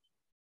that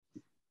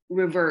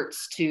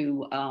reverts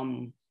to,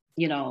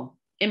 you know,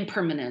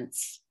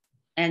 impermanence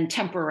and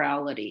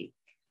temporality.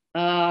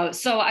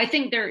 So I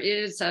think there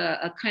is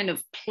a kind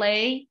of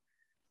play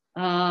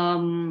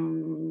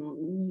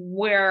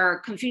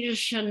where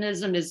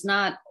Confucianism is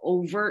not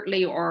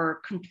overtly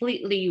or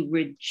completely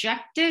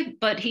rejected,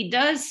 but he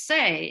does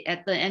say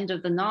at the end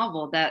of the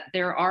novel that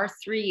there are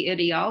three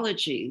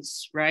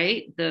ideologies,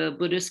 right? The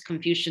Buddhist,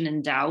 Confucian,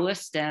 and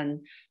Taoist, and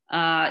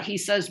he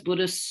says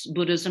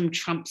Buddhism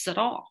trumps it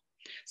all.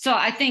 So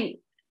I think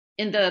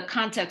in the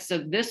context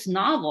of this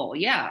novel,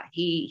 yeah,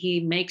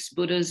 he makes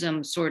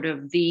Buddhism sort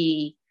of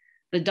the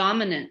the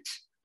dominant.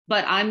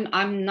 But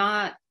I'm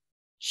not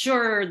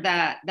sure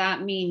that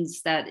that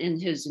means that in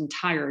his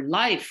entire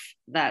life,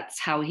 that's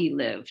how he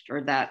lived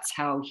or that's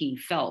how he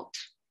felt.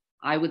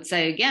 I would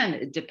say, again,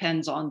 it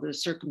depends on the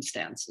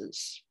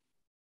circumstances.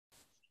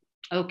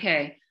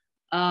 Okay.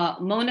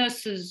 Mona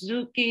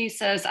Suzuki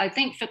says, I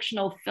think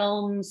fictional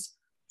films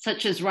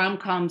such as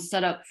rom-coms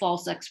set up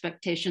false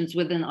expectations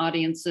within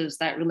audiences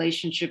that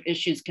relationship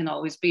issues can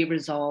always be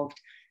resolved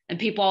and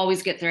people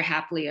always get their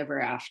happily ever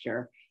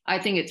after. I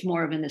think it's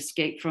more of an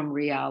escape from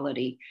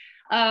reality.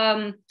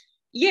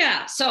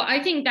 Yeah, so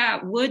I think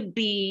that would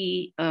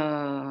be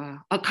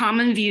a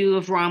common view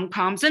of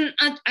rom-coms. And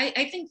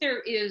I think there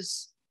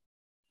is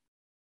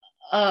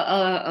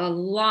a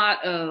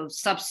lot of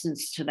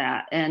substance to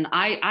that. And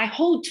I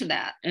hold to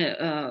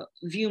that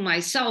view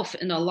myself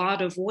in a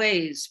lot of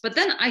ways. But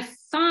then I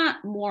thought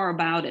more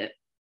about it.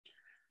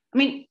 I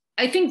mean,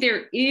 I think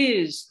there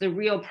is the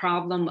real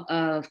problem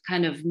of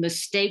kind of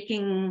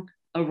mistaking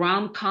a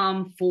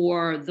rom-com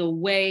for the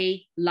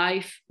way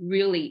life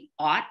really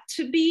ought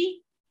to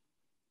be.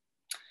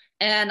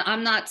 And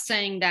I'm not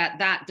saying that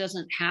that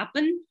doesn't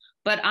happen,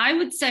 but I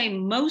would say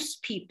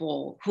most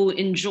people who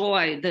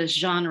enjoy this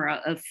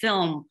genre of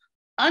film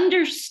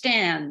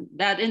understand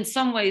that in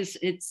some ways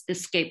it's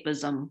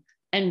escapism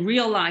and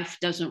real life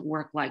doesn't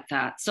work like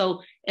that.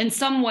 So in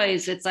some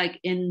ways it's like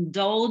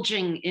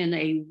indulging in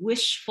a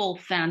wishful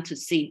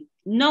fantasy,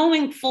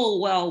 knowing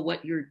full well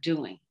what you're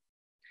doing.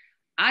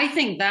 I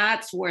think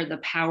that's where the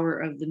power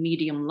of the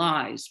medium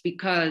lies,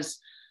 because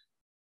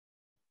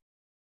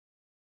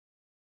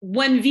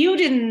when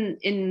viewed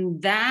in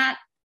that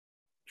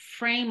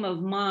frame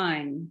of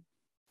mind,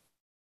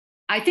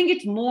 I think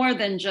it's more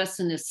than just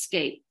an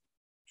escape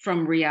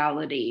from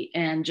reality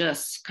and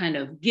just kind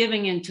of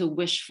giving into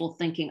wishful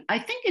thinking. I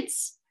think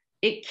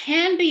it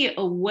can be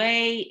a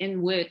way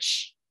in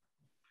which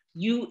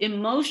you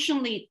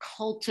emotionally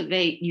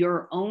cultivate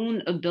your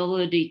own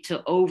ability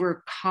to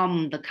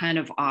overcome the kind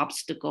of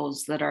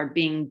obstacles that are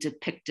being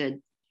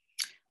depicted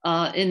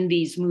in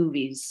these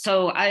movies.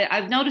 So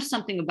I've noticed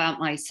something about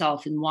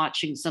myself in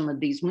watching some of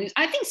these movies.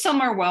 I think some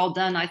are well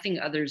done. I think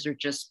others are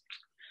just,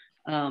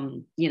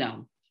 you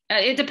know,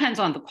 it depends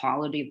on the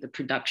quality of the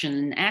production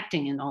and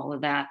acting and all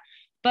of that.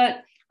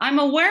 But I'm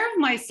aware of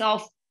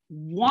myself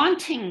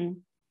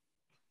wanting,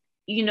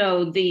 you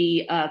know,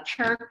 the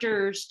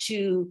characters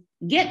to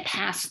get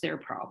past their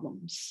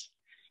problems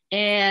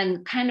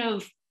and kind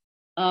of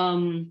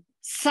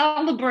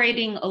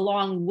celebrating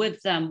along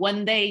with them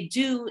when they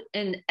do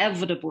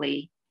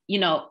inevitably, you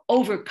know,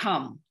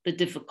 overcome the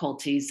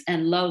difficulties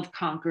and love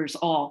conquers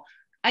all.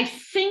 I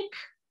think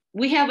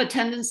we have a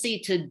tendency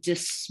to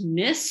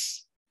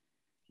dismiss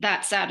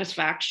that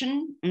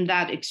satisfaction and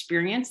that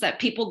experience that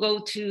people go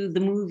to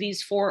the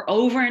movies for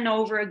over and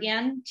over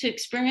again to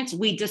experience.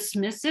 We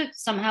dismiss it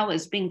somehow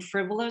as being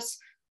frivolous.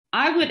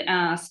 I would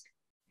ask,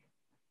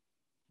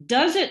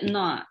 does it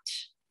not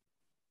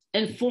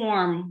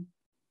inform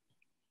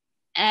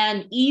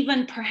and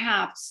even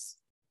perhaps,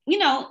 you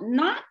know,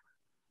 not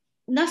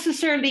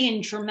necessarily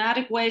in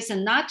dramatic ways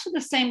and not to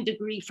the same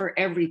degree for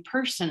every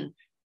person,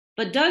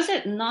 but does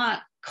it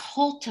not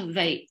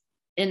cultivate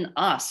in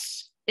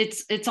us?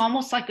 It's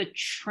almost like a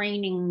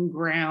training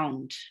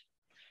ground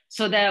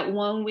so that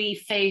when we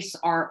face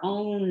our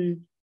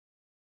own,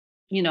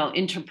 you know,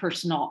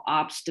 interpersonal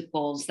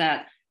obstacles,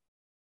 that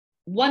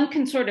one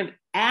can sort of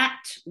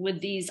act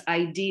with these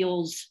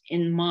ideals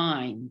in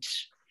mind.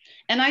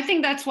 And I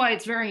think that's why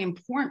it's very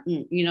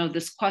important, you know,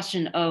 this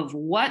question of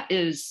what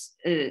is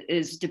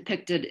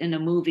depicted in a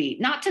movie.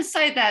 Not to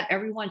say that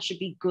everyone should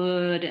be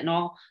good and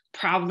all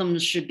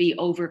problems should be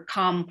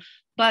overcome,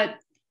 but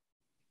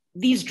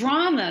these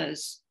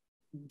dramas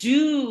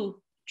do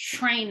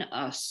train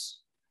us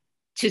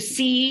to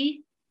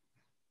see,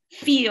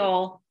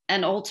 feel,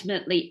 and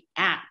ultimately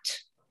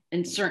act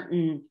in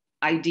certain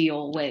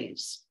ideal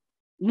ways.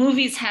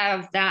 Movies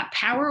have that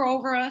power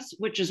over us,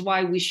 which is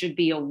why we should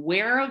be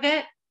aware of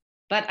it.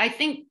 But I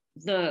think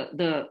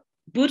the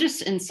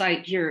Buddhist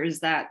insight here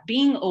is that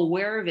being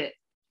aware of it,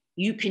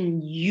 you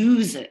can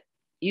use it.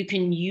 You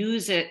can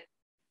use it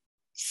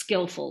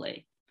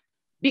skillfully,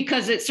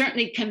 because it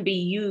certainly can be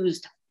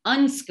used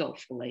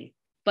unskillfully.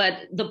 But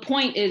the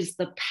point is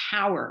the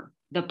power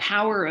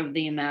of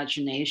the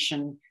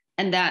imagination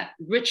and that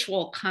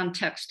ritual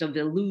context of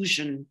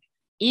illusion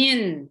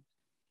in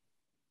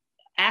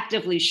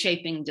actively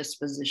shaping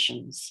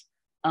dispositions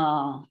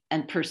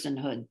and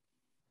personhood.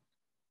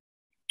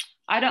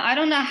 I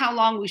don't know how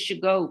long we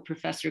should go,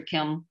 Professor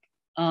Kim.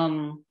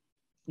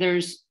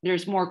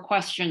 There's more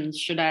questions.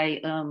 Should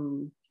I?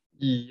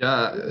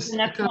 Yeah. The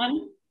next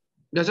one.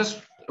 Yeah,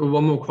 just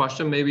one more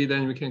question. Maybe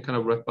then we can kind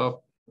of wrap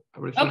up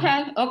everything.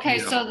 Okay.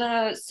 Yeah. So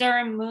the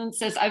Sarah Moon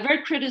says, I've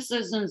read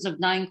criticisms of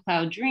Nine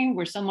Cloud Dream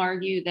where some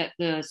argue that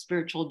the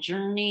spiritual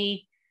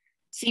journey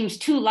seems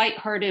too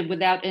lighthearted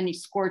without any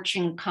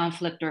scorching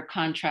conflict or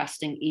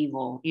contrasting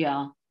evil.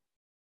 Yeah.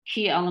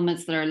 Key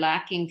elements that are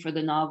lacking for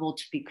the novel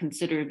to be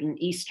considered an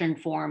Eastern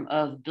form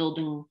of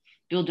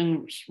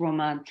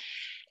Bildungsroman.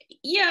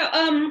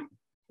 Yeah,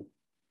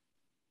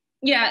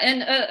 Yeah,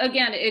 and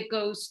again, it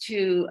goes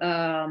to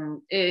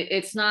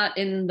it's not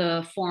in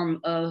the form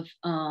of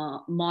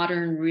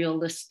modern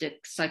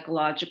realistic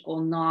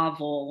psychological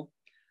novel.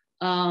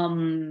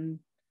 I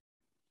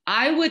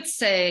would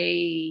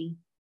say,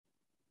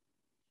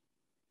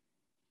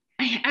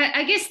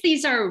 I guess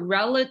these are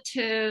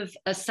relative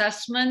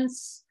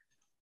assessments,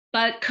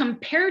 but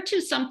compared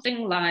to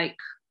something like,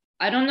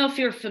 I don't know if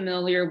you're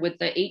familiar with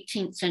the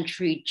 18th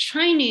century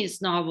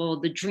Chinese novel,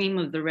 The Dream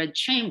of the Red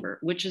Chamber,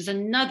 which is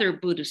another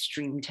Buddhist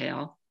dream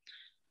tale.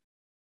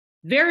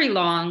 Very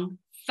long,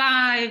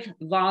 5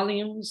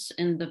 volumes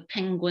in the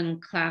Penguin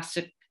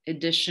Classic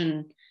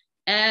edition,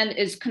 and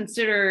is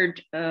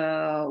considered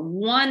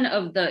one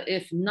of the,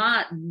 if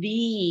not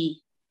the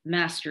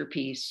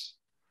masterpiece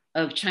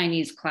of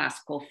Chinese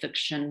classical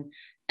fiction.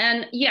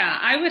 And yeah,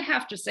 I would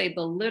have to say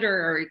the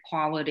literary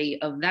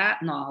quality of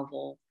that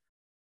novel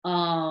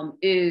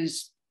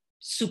is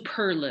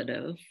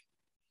superlative.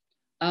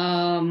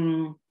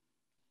 And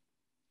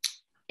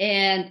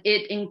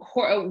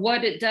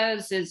what it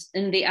does is,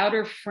 in the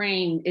outer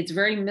frame, it's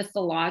very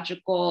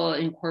mythological,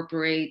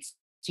 incorporates,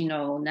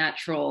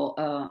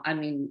 natural,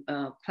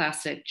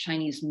 classic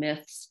Chinese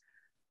myths.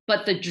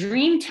 But the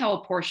dream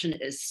tale portion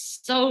is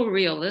so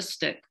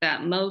realistic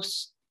that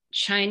most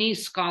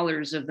Chinese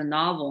scholars of the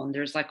novel, and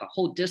there's like a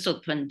whole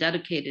discipline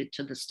dedicated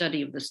to the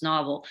study of this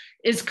novel,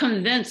 is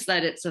convinced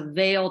that it's a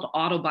veiled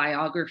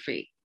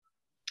autobiography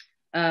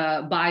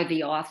by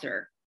the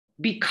author,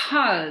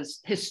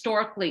 because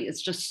historically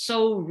it's just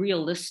so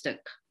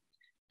realistic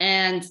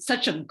and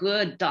such a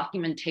good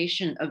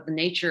documentation of the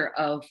nature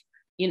of,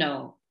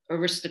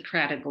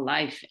 aristocratic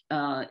life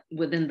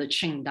within the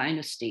Qing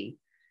dynasty.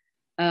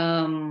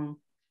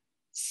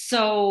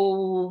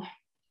 So,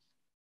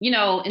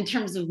 in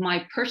terms of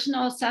my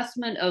personal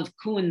assessment of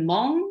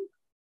Kuunmong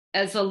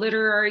as a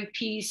literary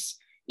piece,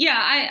 yeah,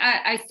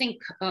 I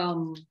think,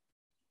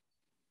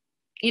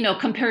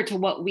 compared to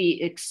what we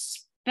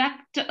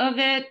expect of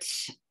it,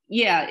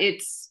 yeah,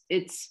 it's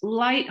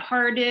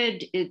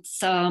lighthearted.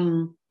 It's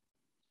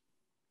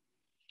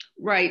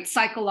right,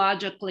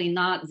 psychologically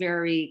not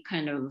very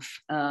kind of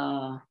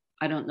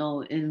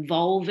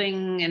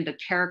involving, and the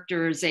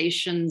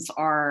characterizations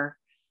are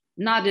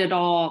not at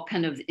all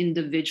kind of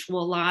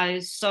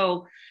individualized.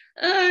 So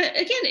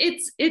again,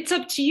 it's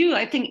up to you.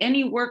 I think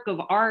any work of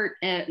art,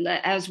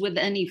 as with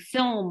any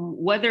film,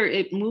 whether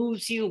it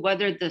moves you,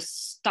 whether the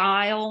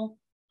style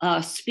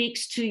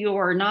speaks to you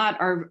or not,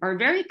 are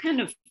very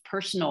kind of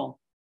personal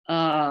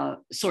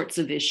sorts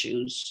of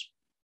issues.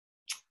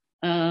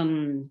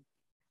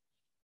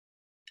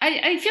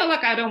 I feel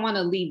like I don't want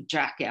to leave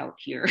Jack out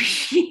here.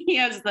 He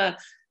has the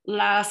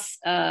last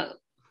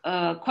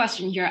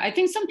question here. I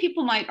think some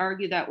people might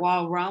argue that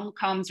while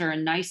rom-coms are a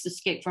nice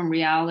escape from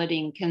reality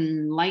and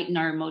can lighten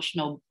our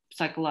emotional,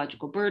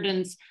 psychological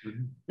burdens,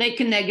 mm-hmm. they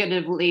can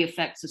negatively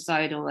affect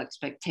societal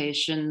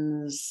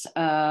expectations.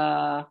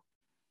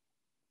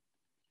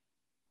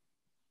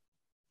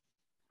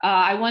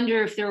 I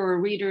wonder if there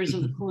were readers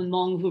of the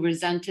Kuunmong who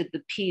resented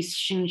the peace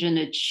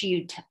Soonja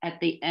achieved at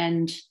the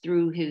end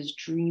through his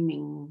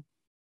dreaming.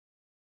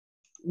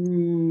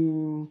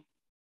 I'm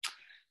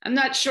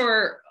not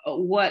sure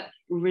what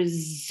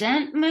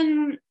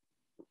resentment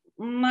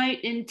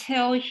might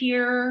entail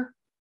here.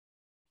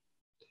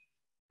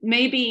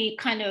 Maybe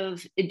kind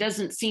of, it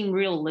doesn't seem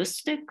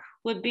realistic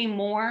would be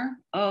more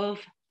of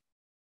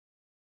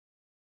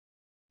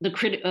the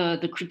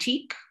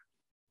critique.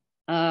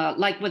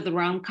 Like with the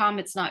rom-com,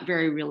 it's not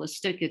very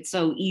realistic. It's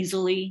so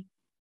easily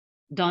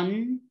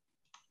done.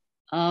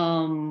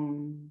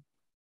 And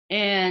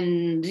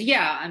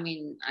yeah, I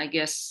mean, I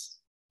guess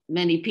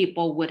many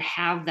people would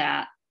have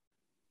that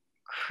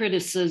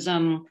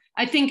criticism.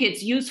 I think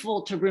it's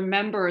useful to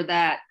remember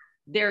that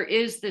there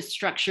is this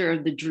structure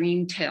of the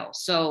dream tale.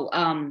 So,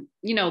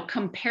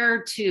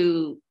 compared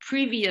to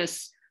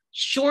previous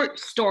short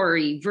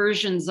story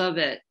versions of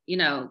it,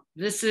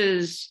 this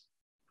is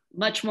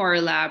much more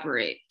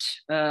elaborate,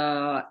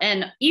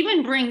 and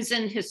even brings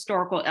in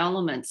historical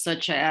elements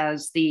such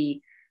as the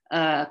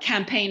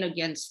campaign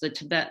against the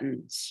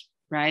Tibetans,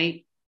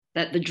 right?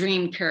 That the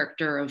dream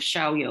character of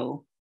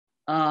Xiaoyu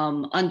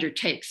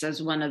undertakes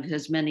as one of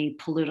his many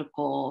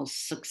political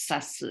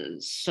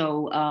successes.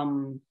 So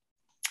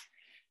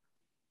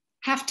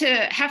have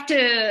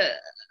to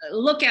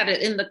look at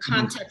it in the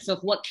context of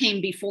what came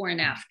before and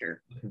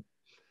after.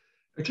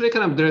 Actually,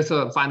 there's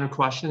a final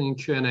question in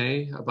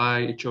Q&A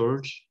by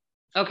George.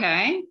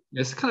 Okay.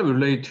 It's kind of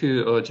related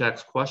to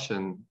Jack's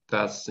question.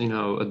 That's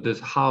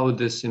how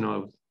this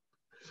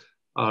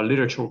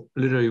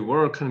literary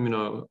work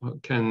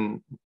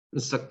can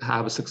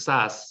have a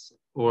success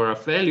or a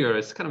failure.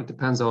 It kind of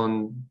depends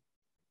on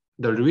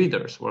the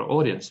readers or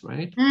audience,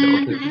 right?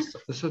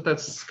 Mm-hmm. So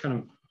that's kind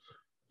of.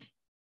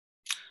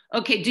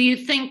 Okay. Do you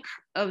think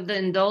of the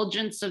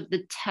indulgence of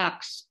the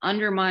text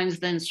undermines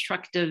the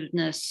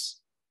instructiveness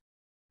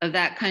of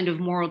that kind of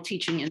moral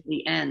teaching in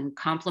the end,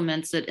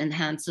 complements it,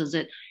 enhances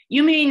it?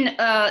 You mean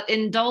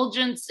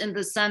indulgence in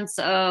the sense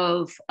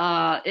of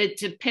it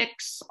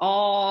depicts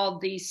all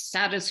the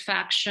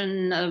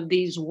satisfaction of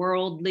these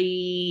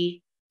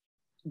worldly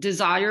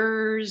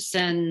desires,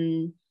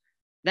 and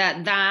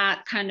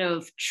that kind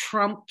of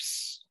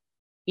trumps,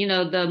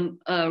 the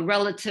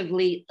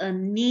relatively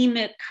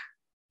anemic,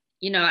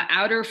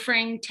 outer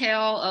frame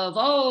tale of,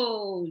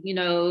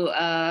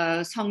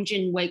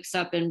 Seong wakes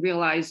up and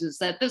realizes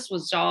that this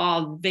was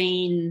all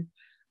vain,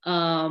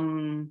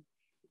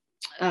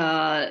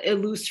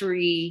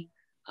 illusory,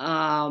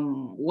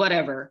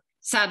 whatever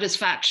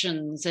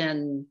satisfactions,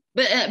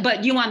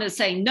 but you want to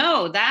say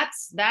no,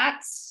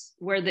 that's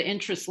where the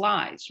interest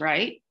lies,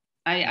 right?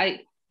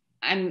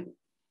 I'm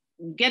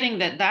getting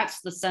that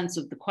that's the sense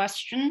of the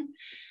question.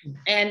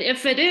 And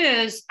if it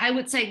is, I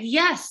would say,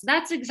 yes,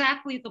 that's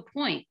exactly the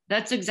point.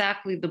 That's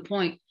exactly the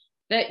point,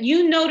 that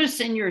you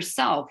notice in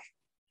yourself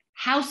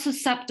how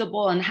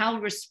susceptible and how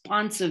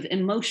responsive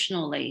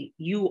emotionally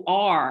you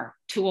are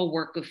to a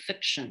work of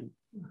fiction.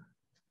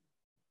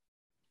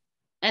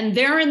 And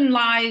therein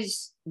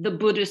lies the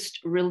Buddhist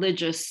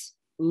religious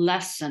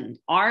lesson,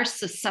 our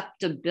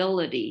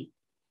susceptibility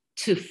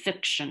to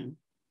fiction.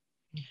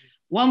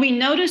 When we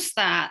notice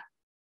that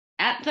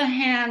at the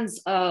hands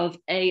of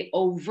a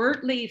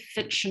overtly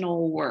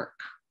fictional work,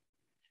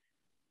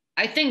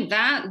 I think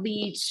that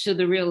leads to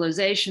the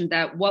realization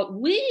that what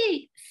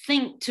we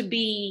think to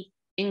be,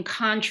 in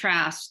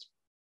contrast,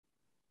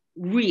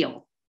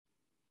 real,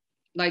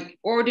 like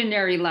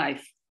ordinary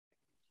life,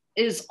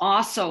 is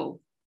also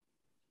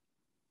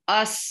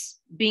us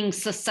being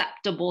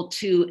susceptible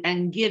to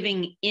and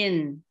giving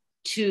in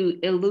to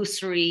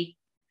illusory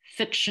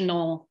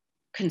fictional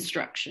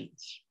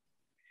constructions.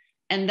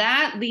 And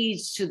that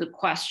leads to the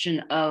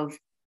question of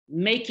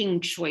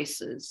making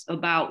choices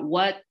about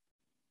what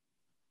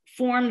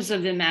forms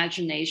of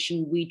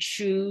imagination we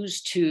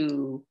choose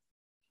to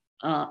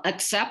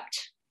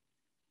accept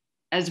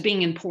as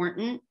being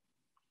important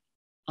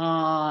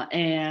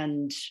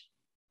and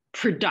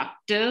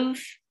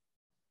productive.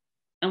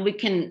 And we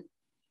can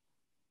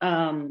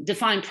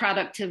define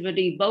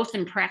productivity both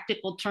in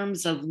practical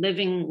terms of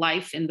living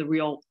life in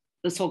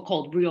the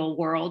so-called real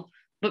world,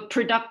 but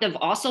productive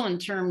also in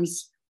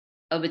terms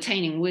of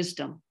attaining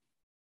wisdom.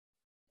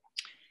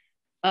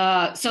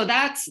 So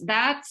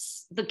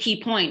that's the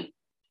key point.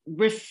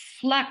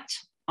 Reflect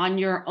on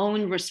your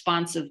own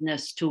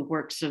responsiveness to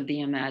works of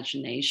the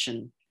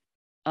imagination.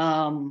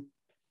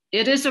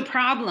 It is a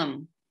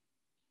problem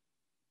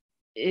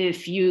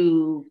if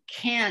you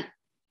can't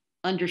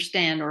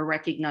understand or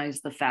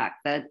recognize the fact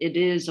that it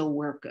is a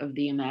work of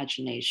the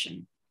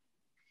imagination,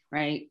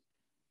 right?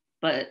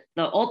 But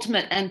the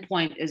ultimate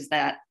endpoint is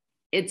that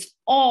it's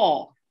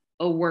all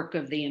a work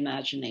of the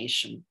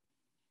imagination.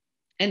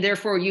 And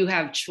therefore you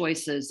have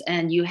choices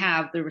and you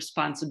have the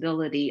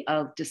responsibility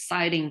of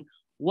deciding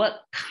what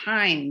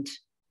kind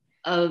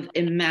of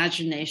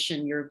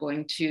imagination you're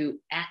going to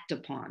act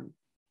upon.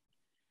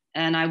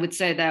 And I would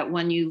say that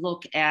when you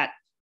look at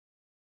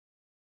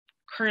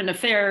current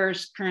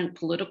affairs, current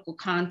political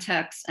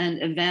contexts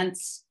and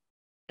events,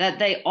 that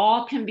they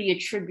all can be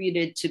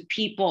attributed to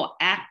people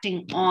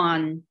acting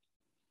on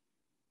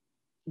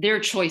their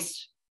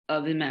choice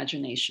of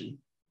imagination.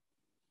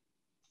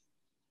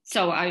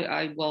 So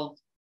I will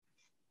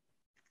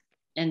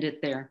end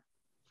it there.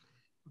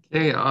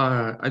 Okay,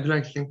 I'd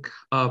like to thank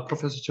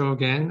Professor Cho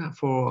again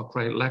for a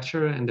great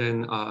lecture, and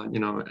then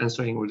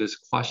answering all these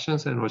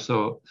questions, and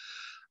also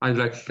I'd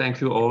like to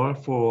thank you all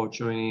for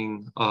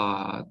joining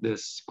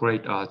this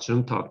great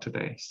Zoom talk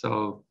today.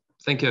 So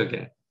thank you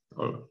again.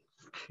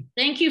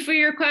 Thank you for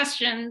your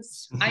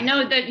questions. I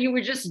know that you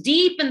were just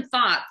deep in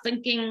thought,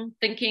 thinking,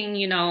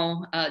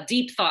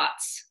 deep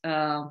thoughts,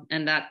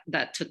 and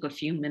that took a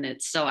few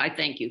minutes. So I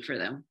thank you for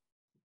them.